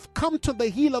you have come to the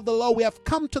hill of the Lord. We have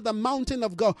come to the mountain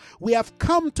of God. We have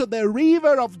come to the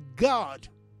river of God.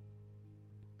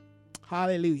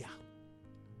 Hallelujah.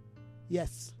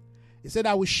 Yes. He said,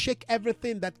 I will shake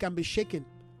everything that can be shaken.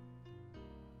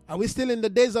 Are we still in the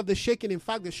days of the shaking? In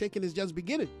fact, the shaking is just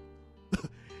beginning.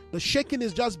 The shaking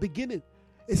is just beginning.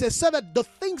 It says, so that the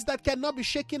things that cannot be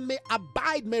shaken may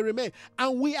abide, may remain.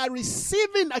 And we are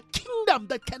receiving a kingdom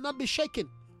that cannot be shaken.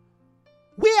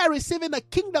 We are receiving a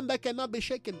kingdom that cannot be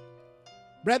shaken.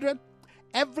 Brethren,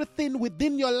 everything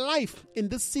within your life in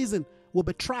this season will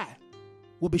be tried,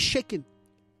 will be shaken.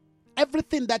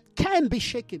 Everything that can be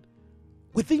shaken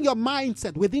within your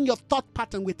mindset, within your thought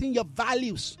pattern, within your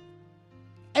values.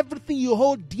 Everything you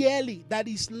hold dearly that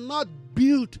is not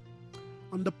built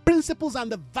on the principles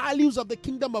and the values of the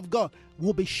kingdom of God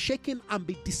will be shaken and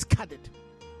be discarded.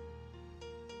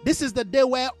 This is the day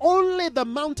where only the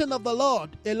mountain of the Lord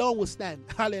alone will stand.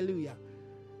 Hallelujah.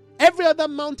 Every other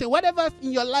mountain, whatever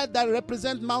in your life that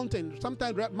represents mountain,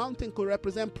 sometimes mountain could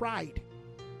represent pride.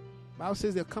 The Bible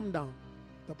says they'll come down.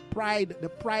 The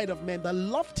pride of men, the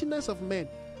loftiness of men,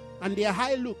 and their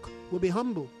high look will be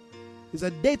humble. It's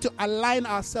a day to align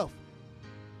ourselves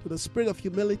to the spirit of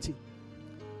humility.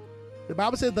 The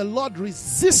Bible says the Lord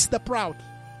resists the proud,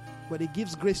 but he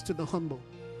gives grace to the humble.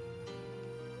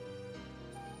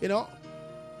 You know,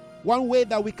 one way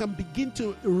that we can begin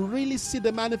to really see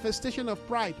the manifestation of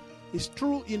pride is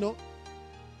through,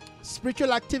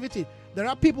 spiritual activity. There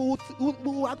are people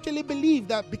who actually believe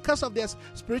that because of their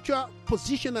spiritual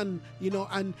position and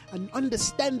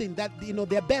understanding that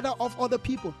they're better off other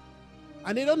people.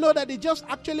 And they don't know that they just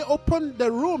actually open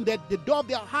the room, the door of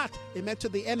their heart, amen, to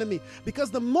the enemy.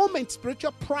 Because the moment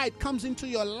spiritual pride comes into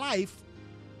your life,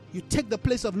 you take the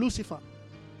place of Lucifer.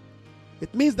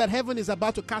 It means that heaven is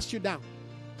about to cast you down.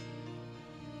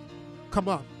 Come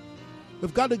on.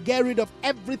 We've got to get rid of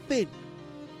everything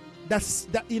that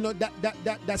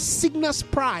signals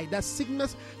pride, that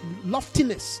signals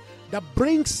loftiness, that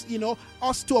brings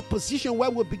us to a position where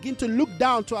we begin to look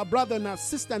down to our brother and our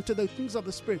sister and to the things of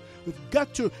the Spirit. We've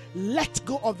got to let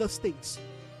go of those things.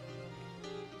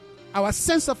 Our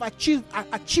sense of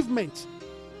achievement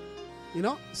You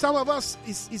know, some of us,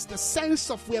 is the sense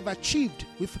of we have achieved.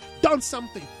 We've done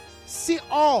something. See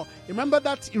all. Remember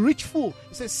that rich fool?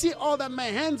 He says, see all that my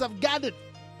hands have gathered.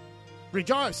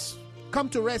 Rejoice. Come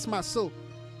to rest, my soul.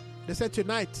 They said,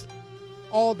 tonight,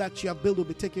 all that you have built will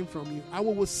be taken from you. And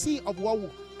we will see of what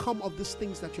will come of these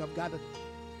things that you have gathered.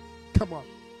 Come on.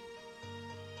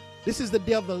 This is the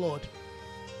day of the Lord.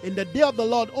 In the day of the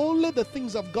Lord, only the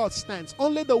things of God stands.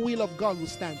 Only the will of God will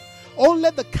stand. Only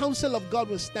the counsel of God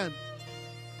will stand.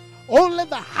 Only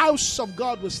the house of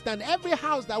God will stand. Every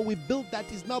house that we build that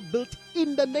is not built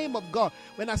in the name of God.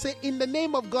 When I say in the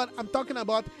name of God, I'm talking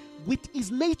about with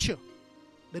his nature.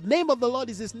 The name of the Lord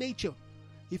is his nature.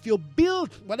 If you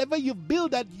build, whatever you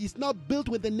build that is not built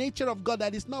with the nature of God,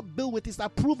 that is not built with his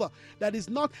approval, that is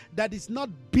not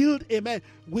built, amen,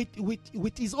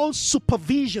 with his own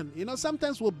supervision. You know,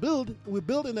 sometimes we build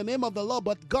in the name of the Lord,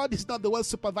 but God is not the one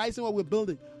supervising what we're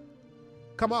building.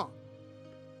 Come on.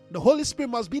 The Holy Spirit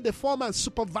must be the foreman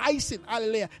supervising,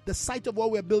 hallelujah, the site of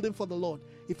what we're building for the Lord.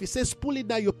 If he says pull it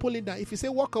down, you pull it down. If he says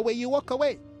walk away, you walk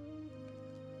away.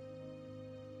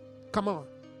 Come on.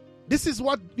 This is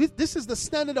the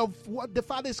standard of what the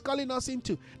Father is calling us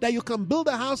into. That you can build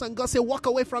a house and God say walk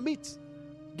away from it.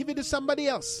 Give it to somebody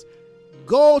else.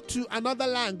 Go to another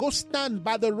land. Go stand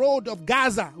by the road of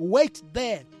Gaza. Wait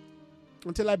there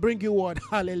until I bring you word.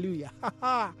 Hallelujah.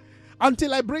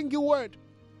 Until I bring you word.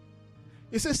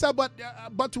 He says, sir,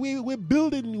 but we're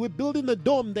building the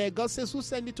dome there. God says, who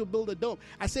sent you to build a dome?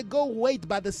 I said, go wait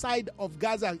by the side of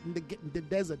Gaza in the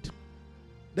desert.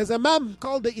 There's a man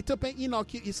called the Ethiopian Enoch.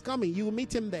 He's coming. You will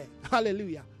meet him there.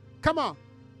 Hallelujah. Come on.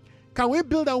 Can we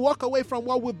build and walk away from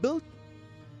what we built?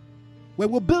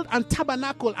 When we build and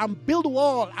tabernacle and build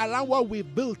wall around what we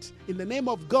built in the name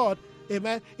of God,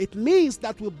 amen, it means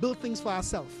that we build things for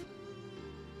ourselves.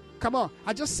 Come on.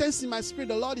 I just sense in my spirit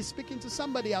the Lord is speaking to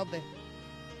somebody out there.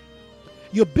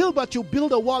 You build, but you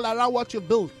build a wall around what you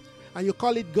build, and you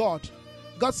call it God.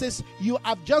 God says you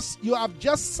have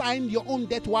just signed your own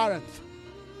death warrant.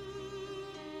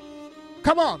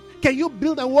 Come on, can you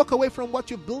build and walk away from what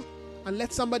you built and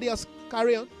let somebody else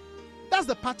carry on? That's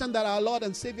the pattern that our Lord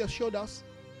and Savior showed us.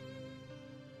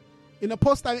 In a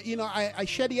post I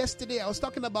shared yesterday, I was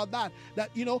talking about that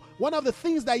one of the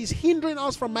things that is hindering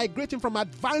us from migrating, from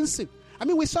advancing. I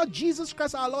mean, we saw Jesus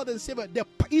Christ, our Lord and Savior.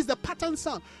 He's the pattern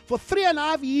son. For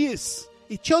 3.5 years,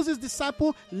 he chose his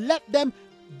disciple, let them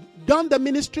done the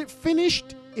ministry,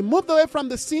 finished. He moved away from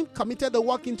the scene, committed the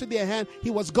work into their hand. He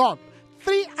was gone.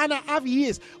 3.5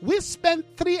 years. We spent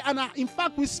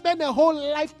we spent a whole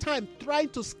lifetime trying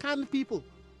to scan people,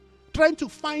 trying to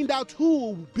find out who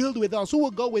will build with us, who will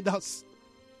go with us.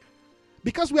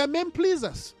 Because we are men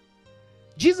pleasers.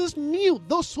 Jesus knew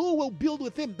those who will build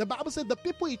with him. The Bible said the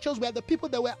people he chose were the people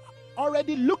that were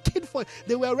already looking for him.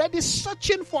 They were already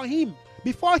searching for him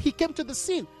before he came to the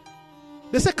scene.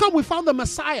 They said, come, we found the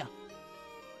Messiah.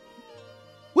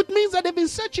 Which means that they've been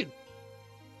searching.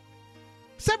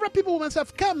 Several people must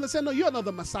have come and said, no, you're not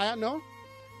the Messiah, no.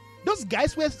 Those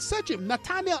guys were searching.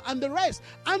 Nathaniel and the rest,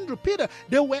 Andrew, Peter,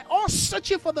 they were all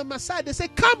searching for the Messiah. They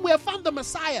said, come, we have found the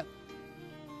Messiah.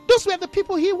 Those were the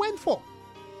people he went for.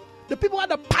 The people who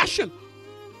had a passion,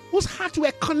 whose hearts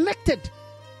were connected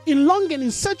in longing,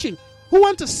 in searching, who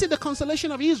want to see the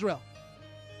consolation of Israel.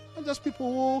 Not just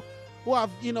people who have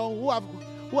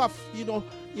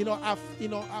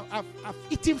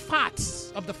eaten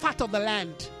fats of the fat of the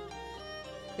land.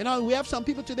 You know, we have some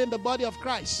people today in the body of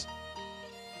Christ.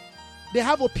 They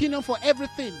have opinion for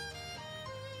everything.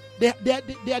 They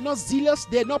are not zealous.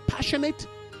 They are not passionate.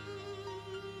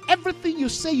 Everything you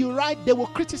say, you write, they will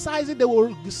criticize it. They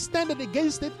will stand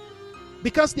against it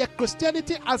because their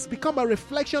Christianity has become a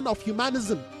reflection of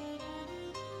humanism.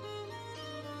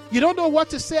 You don't know what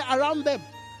to say around them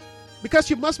because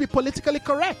you must be politically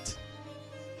correct.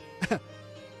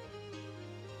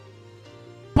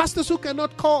 Pastors who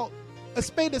cannot call a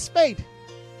spade,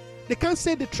 they can't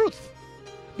say the truth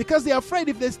because they're afraid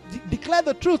if they declare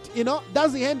the truth,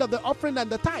 that's the end of the offering and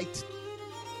the tithe.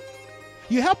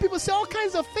 You help people say all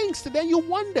kinds of things, then you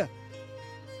wonder,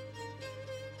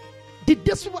 did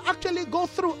these people actually go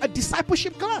through a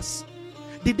discipleship class?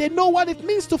 Did they know what it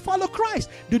means to follow Christ?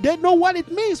 Do they know what it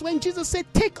means when Jesus said,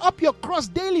 take up your cross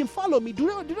daily and follow me? Do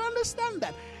you understand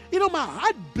that? My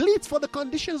heart bleeds for the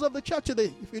conditions of the church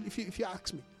today, if you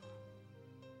ask me.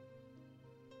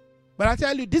 But I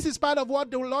tell you, this is part of what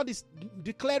the Lord is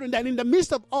declaring, that in the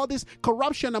midst of all this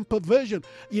corruption and perversion,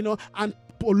 and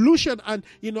pollution and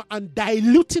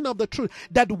diluting of the truth,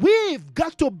 that we've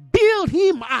got to build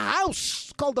him a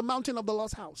house called the mountain of the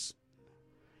Lord's house.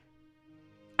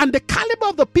 And the caliber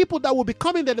of the people that will be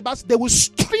coming to the bus, they will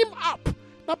stream up,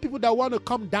 not people that want to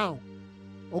come down.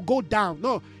 or go down.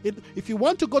 No, if you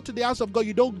want to go to the house of God,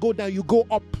 you don't go down, you go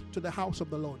up to the house of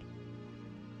the Lord.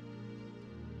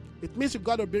 It means you've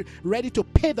got to be ready to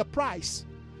pay the price.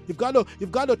 You've got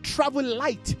to travel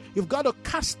light. You've got to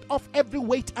cast off every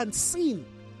weight and sin.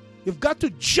 You've got to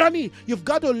journey. You've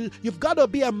got to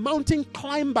be a mountain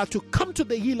climber to come to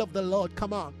the hill of the Lord.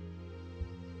 Come on.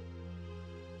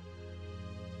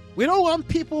 We don't want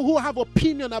people who have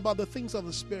opinion about the things of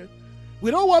the Spirit. We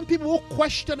don't want people who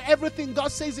question everything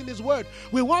God says in His Word.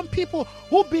 We want people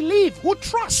who believe, who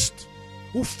trust,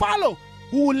 who follow,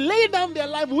 who will lay down their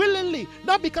life willingly,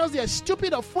 not because they are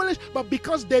stupid or foolish, but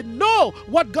because they know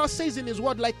what God says in His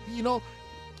Word, like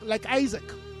Isaac.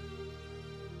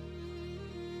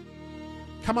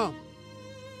 Come on.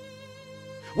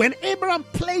 When Abraham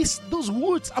placed those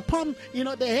woods upon,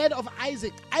 the head of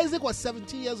Isaac, Isaac was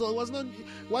 17 years old.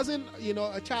 Wasn't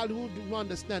a child who didn't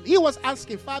understand. He was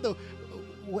asking, Father,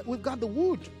 we've got the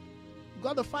wood, we've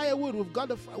got the firewood, we've got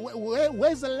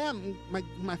where's the lamb?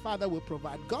 My father will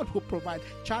provide. God will provide.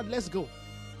 Child, let's go.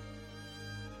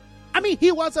 I mean,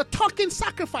 he was a talking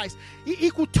sacrifice. He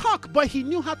could talk, but he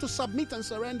knew how to submit and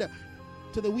surrender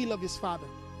to the will of his father.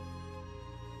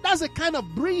 That's the kind of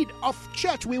breed of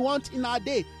church we want in our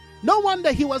day. No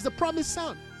wonder he was the promised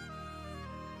son.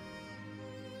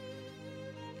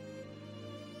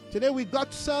 Today we've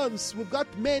got sons, we've got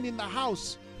men in the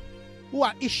house who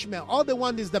are Ishmael. All they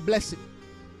want is the blessing.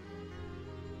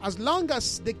 As long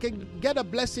as they can get a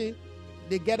blessing,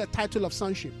 they get a title of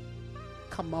sonship.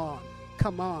 Come on,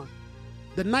 come on.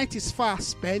 The night is far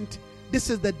spent.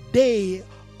 This is the day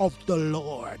of the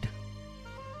Lord.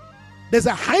 There's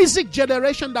a Isaac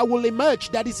generation that will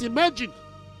emerge, that is emerging.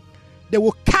 They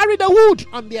will carry the wood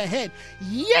on their head,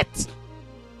 yet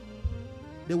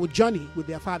they will journey with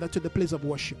their father to the place of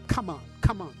worship. Come on,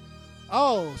 come on.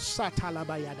 Oh,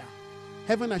 Satalabayada.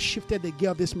 Heaven has shifted the gear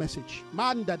of this message.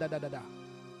 Man, da da da da da.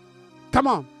 Come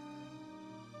on.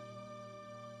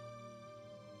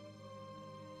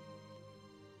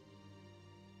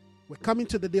 We're coming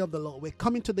to the day of the Lord. We're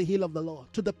coming to the hill of the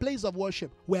Lord, to the place of worship.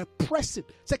 We're pressing.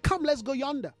 Say, come, let's go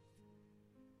yonder.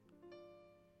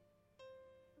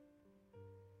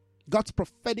 God's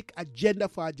prophetic agenda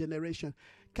for our generation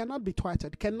cannot be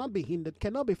thwarted, cannot be hindered,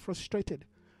 cannot be frustrated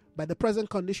by the present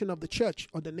condition of the church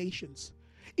or the nations.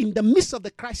 In the midst of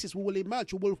the crisis, we will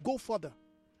emerge. We will go further.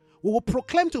 We will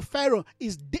proclaim to Pharaoh,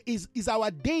 is our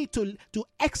day to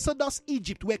Exodus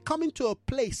Egypt. We're coming to a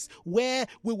place where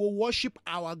we will worship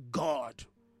our God.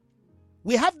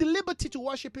 We have the liberty to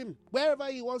worship Him wherever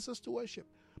He wants us to worship.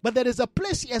 But there is a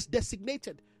place He has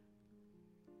designated.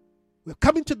 We're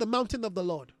coming to the mountain of the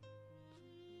Lord.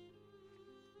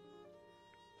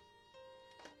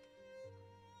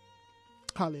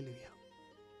 Hallelujah.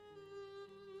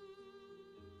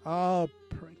 Oh,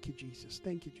 thank you, Jesus.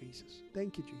 Thank you, Jesus.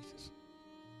 Thank you, Jesus.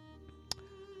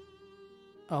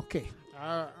 Okay.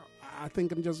 I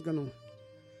think I'm just going to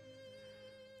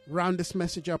round this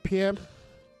message up here.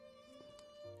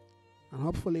 And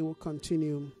hopefully we'll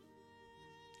continue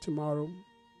tomorrow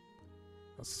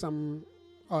or some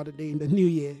other day in the new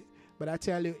year. But I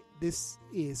tell you, this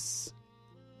is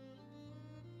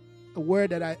a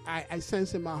word that I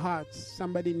sense in my heart.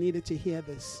 Somebody needed to hear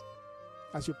this.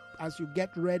 As you get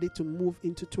ready to move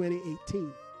into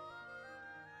 2018,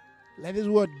 let His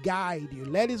word guide you.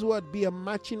 Let His word be a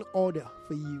marching order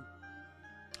for you.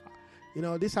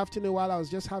 This afternoon while I was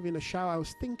just having a shower, I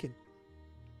was thinking,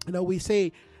 we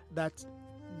say that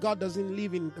God doesn't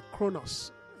live in the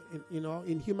chronos,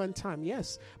 in human time.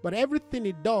 Yes, but everything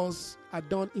He does are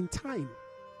done in time.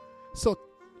 So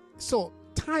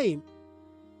time,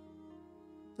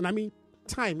 and I mean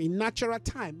time, in natural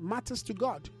time, matters to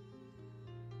God.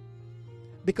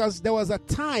 Because there was a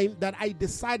time that I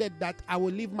decided that I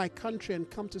would leave my country and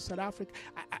come to South Africa.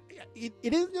 It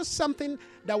isn't just something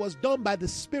that was done by the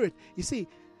Spirit. You see,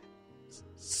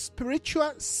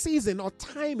 spiritual season or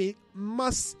timing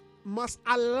must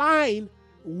align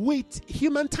with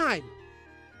human time.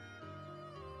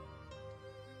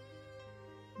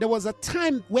 There was a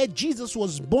time where Jesus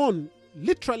was born,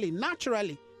 literally,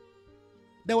 naturally.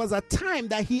 There was a time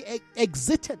that He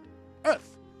exited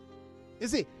earth. You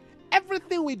see,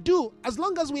 everything we do, as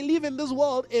long as we live in this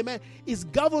world, amen, is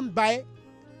governed by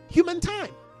human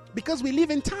time, because we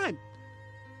live in time.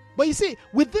 But you see,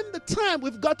 within the time,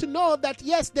 we've got to know that,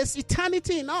 yes, there's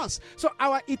eternity in us. So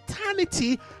our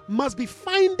eternity must be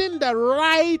finding the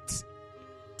right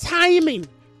timing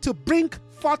to bring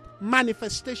forth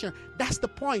manifestation. That's the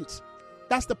point.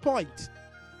 That's the point.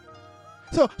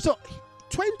 So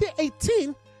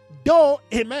 2018, though,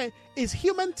 amen, is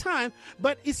human time,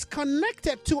 but it's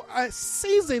connected to a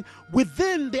season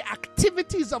within the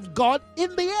activities of God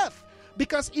in the earth.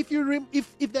 Because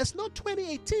if there's no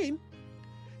 2018,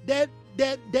 then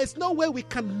there's no way we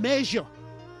can measure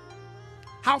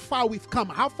how far we've come,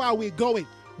 how far we're going,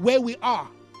 where we are.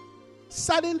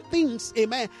 Certain things,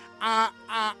 amen, are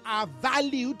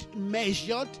valued,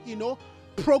 measured,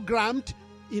 programmed,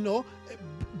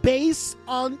 based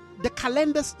on the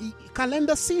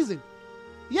calendar season.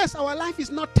 Yes, our life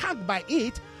is not tagged by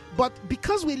it, but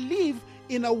because we live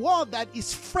in a world that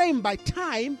is framed by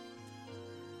time,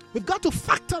 we've got to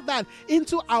factor that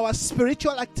into our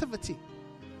spiritual activity.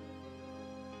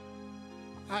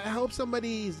 I hope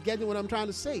somebody is getting what I'm trying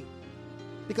to say,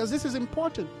 because this is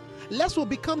important. Lest we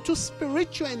become too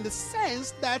spiritual in the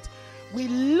sense that we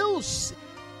lose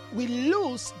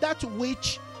that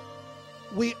which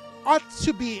we ought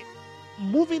to be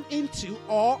moving into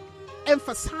or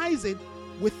emphasizing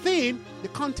within the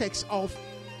context of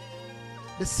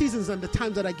the seasons and the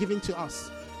times that are given to us.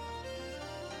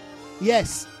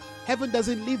 Yes, heaven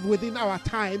doesn't live within our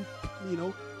time,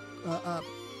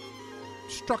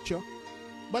 structure,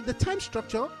 but the time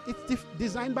structure is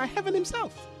designed by heaven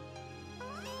himself.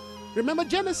 Remember,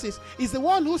 Genesis is the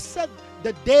one who set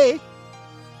the day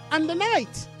and the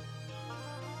night.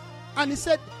 And he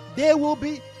said they will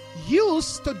be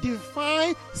used to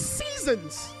define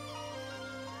seasons.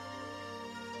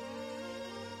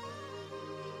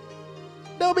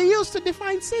 They'll be used to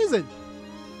define season.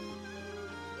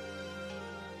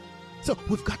 So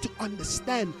we've got to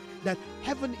understand that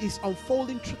heaven is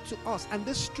unfolding truth to us, and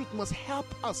this truth must help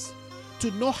us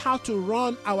to know how to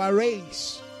run our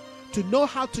race, to know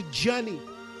how to journey.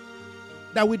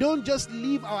 That we don't just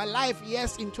live our life,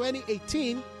 yes, in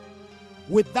 2018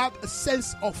 without a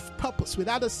sense of purpose,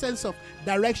 without a sense of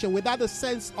direction, without a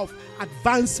sense of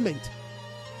advancement,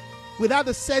 without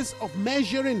a sense of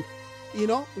measuring,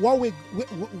 what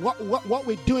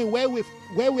we're doing, where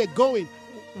we're going,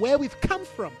 where we've come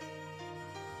from.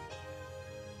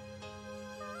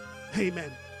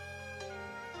 Amen.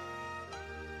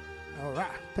 All right.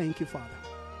 Thank you, Father.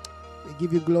 We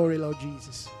give you glory, Lord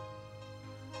Jesus.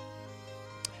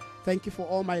 Thank you for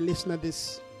all my listeners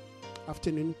this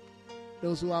afternoon.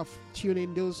 Those who have tuned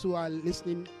in, those who are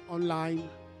listening online,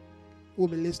 who will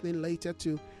be listening later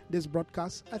to this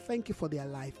broadcast. I thank you for their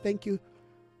life. Thank you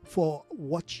for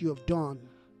what you have done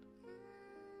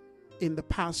in the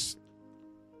past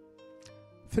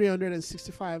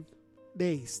 365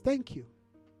 days. Thank you.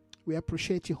 We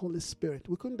appreciate you, Holy Spirit.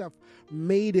 We couldn't have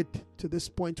made it to this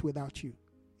point without you.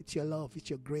 It's your love,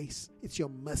 it's your grace, it's your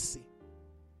mercy.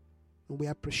 And we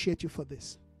appreciate you for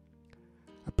this.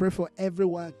 I pray for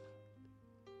everyone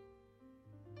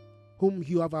whom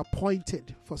you have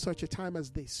appointed for such a time as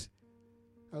this.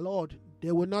 Lord,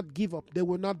 they will not give up. They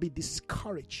will not be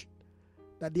discouraged.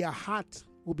 That their heart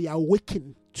will be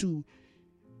awakened to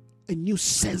a new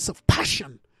sense of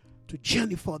passion to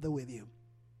journey further with you.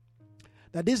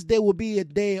 That this day will be a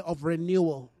day of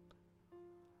renewal.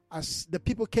 As the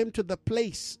people came to the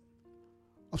place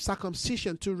of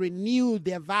circumcision to renew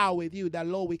their vow with you, that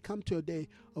Lord, we come to a day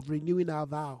of renewing our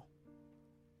vow,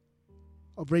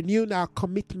 of renewing our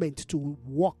commitment to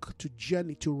walk, to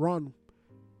journey, to run,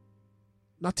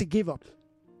 not to give up.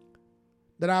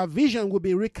 That our vision will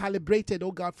be recalibrated,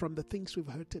 oh God, from the things we've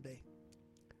heard today.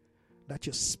 That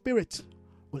your Spirit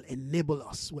will enable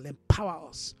us, will empower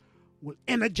us, will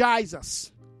energize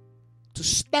us to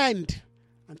stand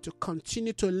and to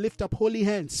continue to lift up holy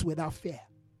hands without fear.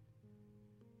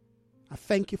 I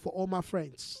thank you for all my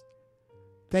friends.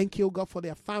 Thank you, oh God, for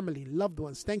their family, loved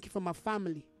ones. Thank you for my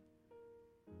family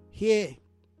here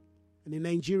and in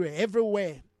Nigeria,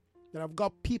 everywhere that I've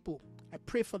got people. I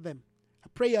pray for them. I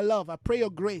pray your love. I pray your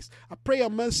grace. I pray your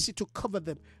mercy to cover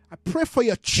them. I pray for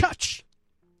your church.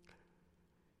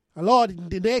 And Lord, in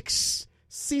the next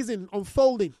season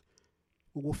unfolding,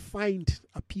 we will find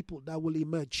a people that will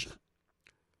emerge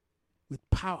with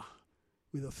power,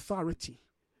 with authority,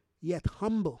 yet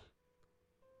humble.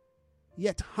 A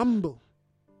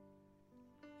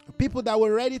people that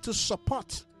were ready to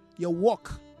support your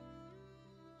work.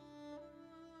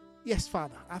 Yes,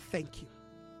 Father, I thank you.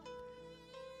 I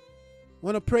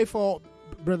want to pray for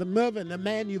Brother Mervyn, the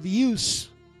man you've used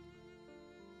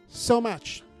so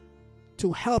much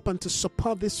to help and to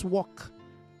support this work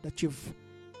that you've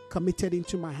committed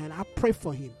into my hand. I pray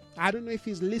for him. I don't know if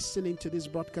he's listening to this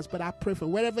broadcast, but I pray for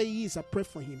him. Wherever he is, I pray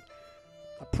for him.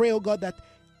 I pray, oh God, that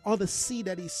all the seed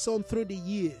that he's sown through the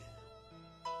year,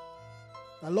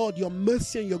 that Lord, your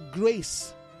mercy and your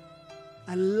grace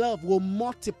and love will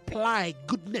multiply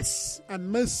goodness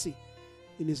and mercy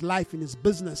in his life, in his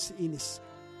business, in his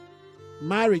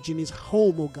marriage in his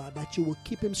home, oh God, that you will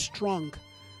keep him strong,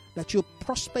 that you'll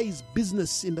prosper his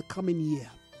business in the coming year.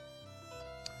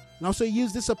 And also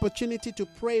use this opportunity to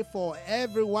pray for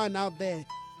everyone out there,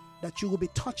 that you will be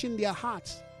touching their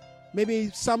hearts. Maybe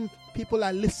some people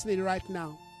are listening right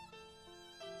now.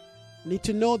 Need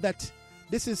to know that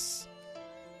this is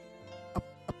a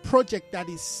project that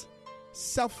is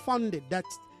self-funded, that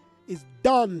is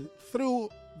done through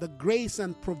the grace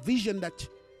and provision that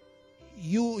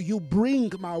you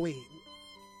bring my way.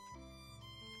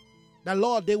 The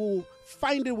Lord, they will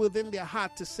find it within their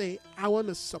heart to say, I want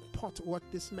to support what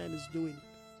this man is doing.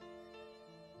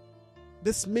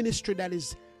 This ministry that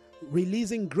is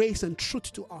releasing grace and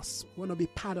truth to us, we want to be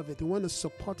part of it. We want to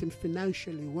support him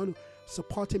financially. We want to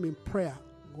support him in prayer.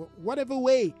 Whatever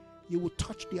way you will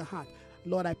touch their heart,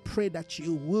 Lord, I pray that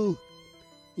you will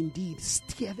indeed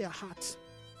steer their hearts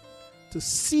to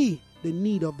see the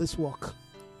need of this work.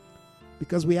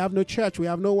 Because we have no church, we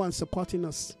have no one supporting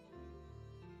us.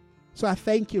 So I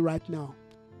thank you right now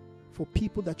for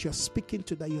people that you're speaking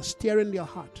to, that you're steering their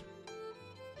heart,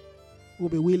 will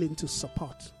be willing to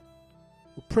support.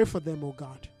 We pray for them, oh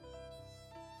God,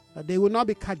 that they will not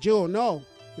be cajole. No,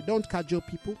 we don't cajole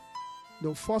people. We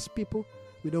don't force people.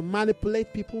 We don't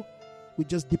manipulate people. We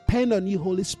just depend on you,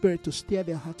 Holy Spirit, to steer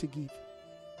their heart to give.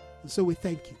 And so we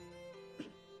thank you.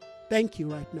 Thank you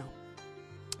right now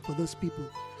for those people.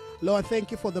 Lord, thank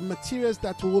you for the materials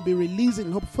that we will be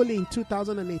releasing, hopefully in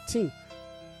 2018.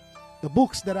 The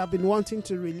books that I've been wanting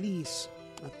to release.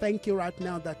 I thank you right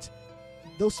now that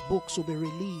those books will be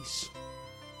released.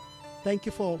 Thank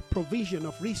you for provision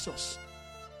of resource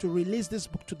to release this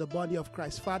book to the body of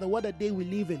Christ. Father, what a day we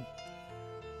live in.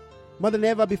 More than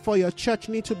ever before, your church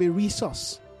needs to be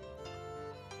resource.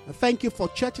 I thank you for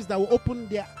churches that will open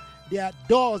their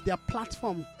doors, their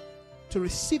platform, to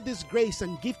receive this grace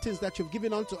and giftings that you've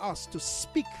given unto us to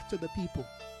speak to the people.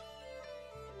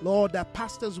 Lord, that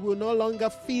pastors will no longer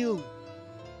feel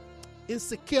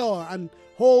insecure and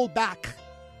hold back,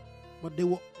 but they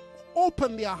will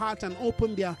open their heart and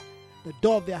open the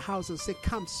door of their house and say,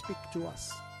 come speak to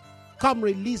us. Come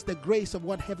release the grace of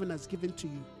what heaven has given to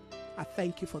you. I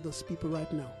thank you for those people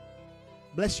right now.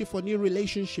 Bless you for new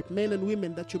relationship, men and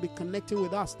women that you'll be connecting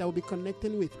with us, that will be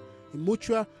connecting with in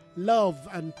mutual love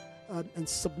and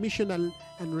submission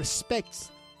and respect.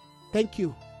 Thank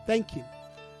you. Thank you.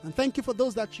 And thank you for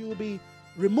those that you will be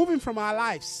removing from our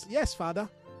lives. Yes, Father.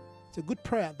 It's a good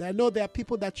prayer. I know there are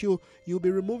people that you'll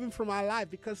be removing from our life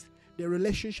because their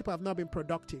relationship have not been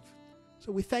productive.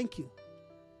 So we thank you.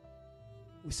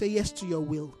 We say yes to your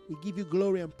will. We give you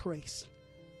glory and praise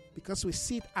because we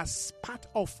see it as part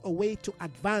of a way to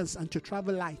advance and to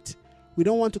travel light. We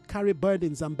don't want to carry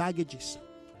burdens and baggages.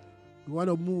 We want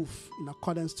to move in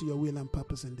accordance to your will and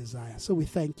purpose and desire. So we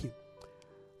thank you.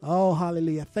 Oh,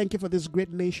 hallelujah. Thank you for this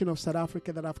great nation of South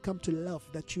Africa that I've come to love,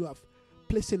 that you have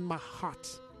placed in my heart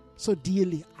so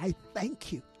dearly. I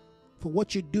thank you for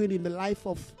what you're doing in the life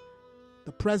of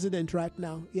the president right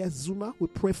now. Yes, Zuma, we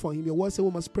pray for him. Your word says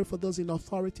we must pray for those in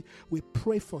authority. We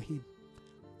pray for him.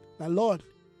 Now, Lord,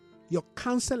 your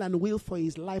counsel and will for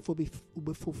his life will be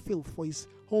fulfilled, for his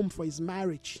home, for his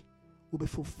marriage will be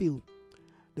fulfilled.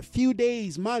 The few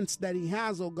days, months that he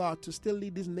has, oh God, to still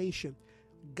lead this nation,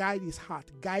 guide his heart,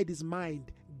 guide his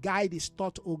mind, guide his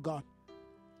thought, oh God.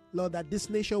 Lord, that this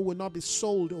nation will not be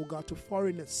sold, oh God, to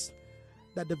foreigners,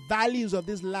 that the values of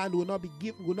this land will not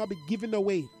be given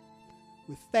away.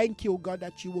 We thank you, oh God,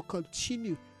 that you will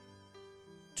continue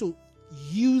to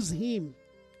use him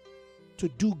to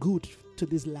do good to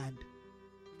this land.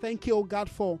 Thank you, oh God,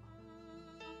 for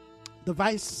the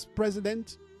vice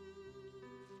president.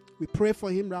 We pray for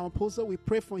him, Ramaphosa. We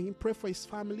pray for him, pray for his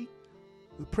family.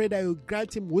 We pray that you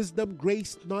grant him wisdom,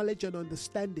 grace, knowledge, and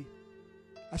understanding.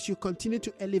 As you continue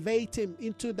to elevate him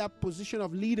into that position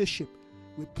of leadership,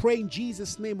 we pray in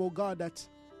Jesus' name, oh God, that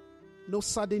no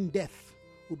sudden death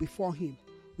will befall him.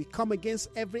 We come against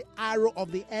every arrow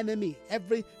of the enemy,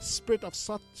 every spirit of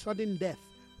sudden death.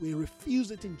 We refuse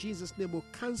it in Jesus' name. We'll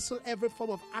cancel every form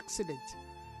of accident.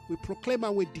 We proclaim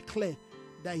and we declare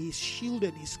that he's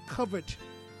shielded, he's covered.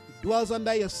 He dwells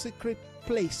under your secret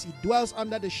place. He dwells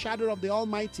under the shadow of the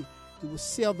Almighty. He will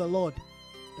say of the Lord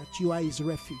that you are his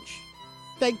refuge.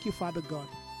 Thank you, Father God.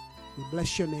 We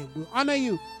bless your name. We honor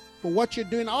you for what you're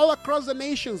doing all across the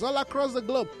nations, all across the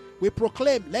globe. We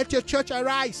proclaim, let your church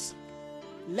arise.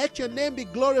 Let your name be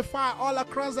glorified all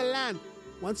across the land.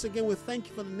 Once again, we thank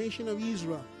you for the nation of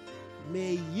Israel.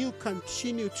 May you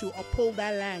continue to uphold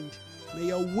that land. May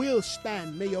your will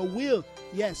stand. May your will,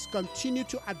 yes, continue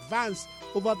to advance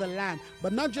over the land.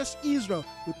 But not just Israel.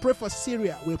 We pray for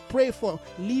Syria. We pray for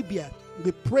Libya.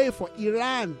 We pray for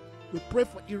Iran. We pray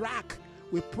for Iraq.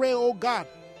 We pray, oh God,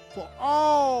 for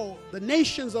all the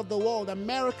nations of the world,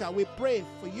 America. We pray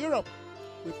for Europe.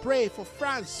 We pray for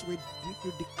France. We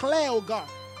declare, oh God,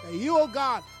 that you, oh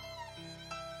God,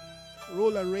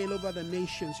 rule and reign over the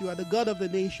nations. You are the God of the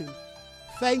nation.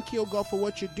 Thank you, oh God, for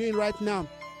what you're doing right now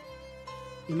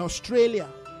in Australia,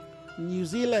 New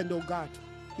Zealand, oh God.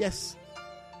 Yes.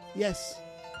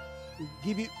 We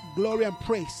give you glory and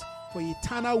praise for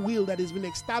eternal will that has been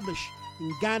established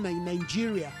in Ghana, in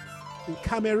Nigeria, in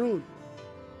Cameroon,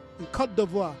 in Cote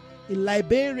d'Ivoire, in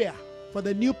Liberia, for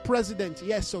the new president.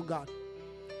 Yes, oh God.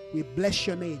 We bless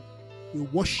your name. We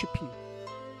worship you.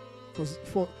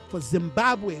 For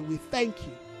Zimbabwe, we thank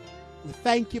you. We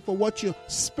thank you for what your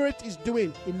spirit is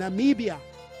doing in Namibia.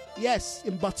 Yes,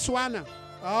 in Botswana.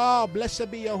 Oh, blessed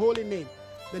be your holy name.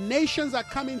 The nations are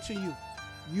coming to you.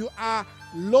 You are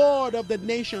Lord of the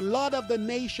nation, Lord of the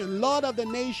nation, Lord of the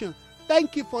nation.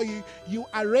 Thank you for you. You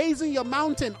are raising your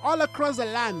mountain all across the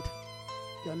land.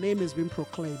 Your name has been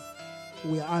proclaimed.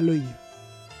 We honor you.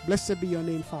 Blessed be your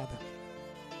name, Father.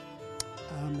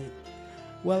 Amen.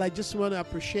 Well, I just want to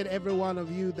appreciate every one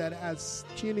of you that has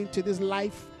tuned into this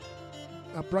live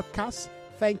broadcast.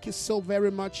 Thank you so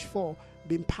very much for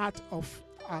being part of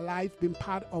our life, being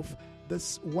part of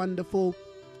this wonderful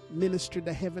ministry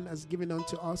that heaven has given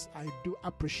unto us. I do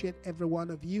appreciate every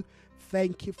one of you.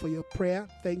 Thank you for your prayer.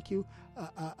 Thank you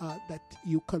that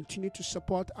you continue to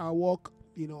support our work,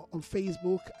 on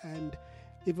Facebook and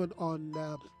even on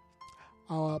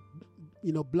our,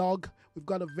 blog. We've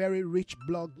got a very rich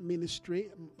blog ministry.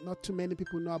 Not too many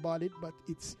people know about it, but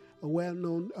it's a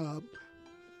well-known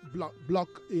blog,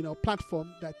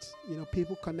 platform that,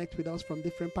 people connect with us from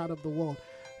different parts of the world.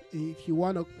 If you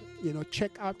want to,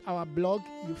 check out our blog,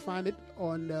 you find it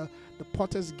on the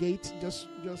Potter's Gate. Just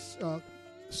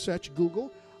search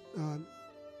Google,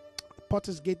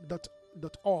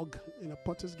 pottersgate.org.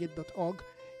 Pottersgate.org.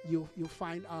 You'll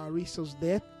find our resource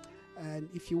there. And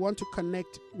if you want to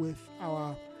connect with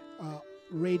our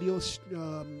radio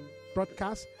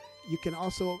broadcast, you can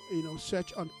also,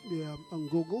 search on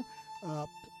Google,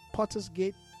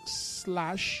 Pottersgate /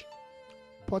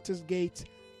 Pottersgate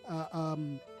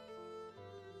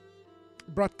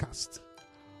broadcast,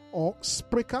 or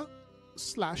Spreaker /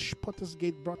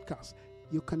 Pottersgate broadcast.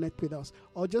 You connect with us,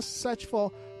 or just search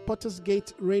for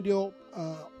Pottersgate radio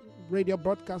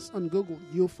broadcast on Google.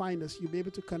 You'll find us. You'll be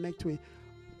able to connect with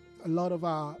a lot of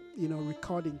our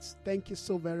recordings. Thank you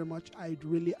so very much. I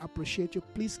really appreciate you.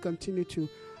 Please continue to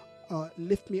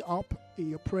lift me up in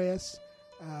your prayers.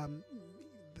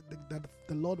 That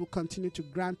the Lord will continue to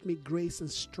grant me grace and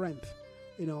strength,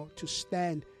 to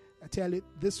stand. I tell you,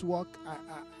 this work,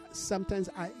 sometimes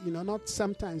not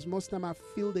sometimes, most time I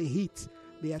feel the heat,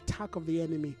 the attack of the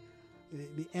enemy.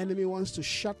 The enemy wants to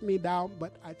shut me down,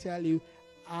 but I tell you,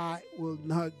 I will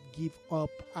not give up.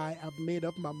 I have made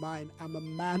up my mind. I'm a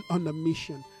man on a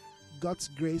mission. God's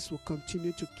grace will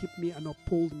continue to keep me and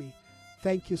uphold me.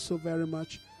 Thank you so very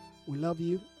much. We love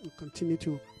you. We'll continue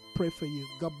to pray for you.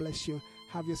 God bless you.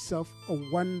 Have yourself a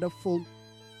wonderful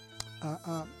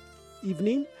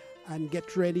evening, and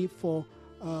get ready for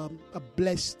a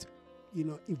blessed,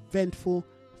 eventful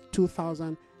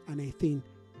 2018.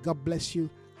 God bless you.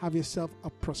 Have yourself a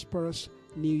prosperous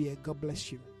new year. God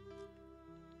bless you.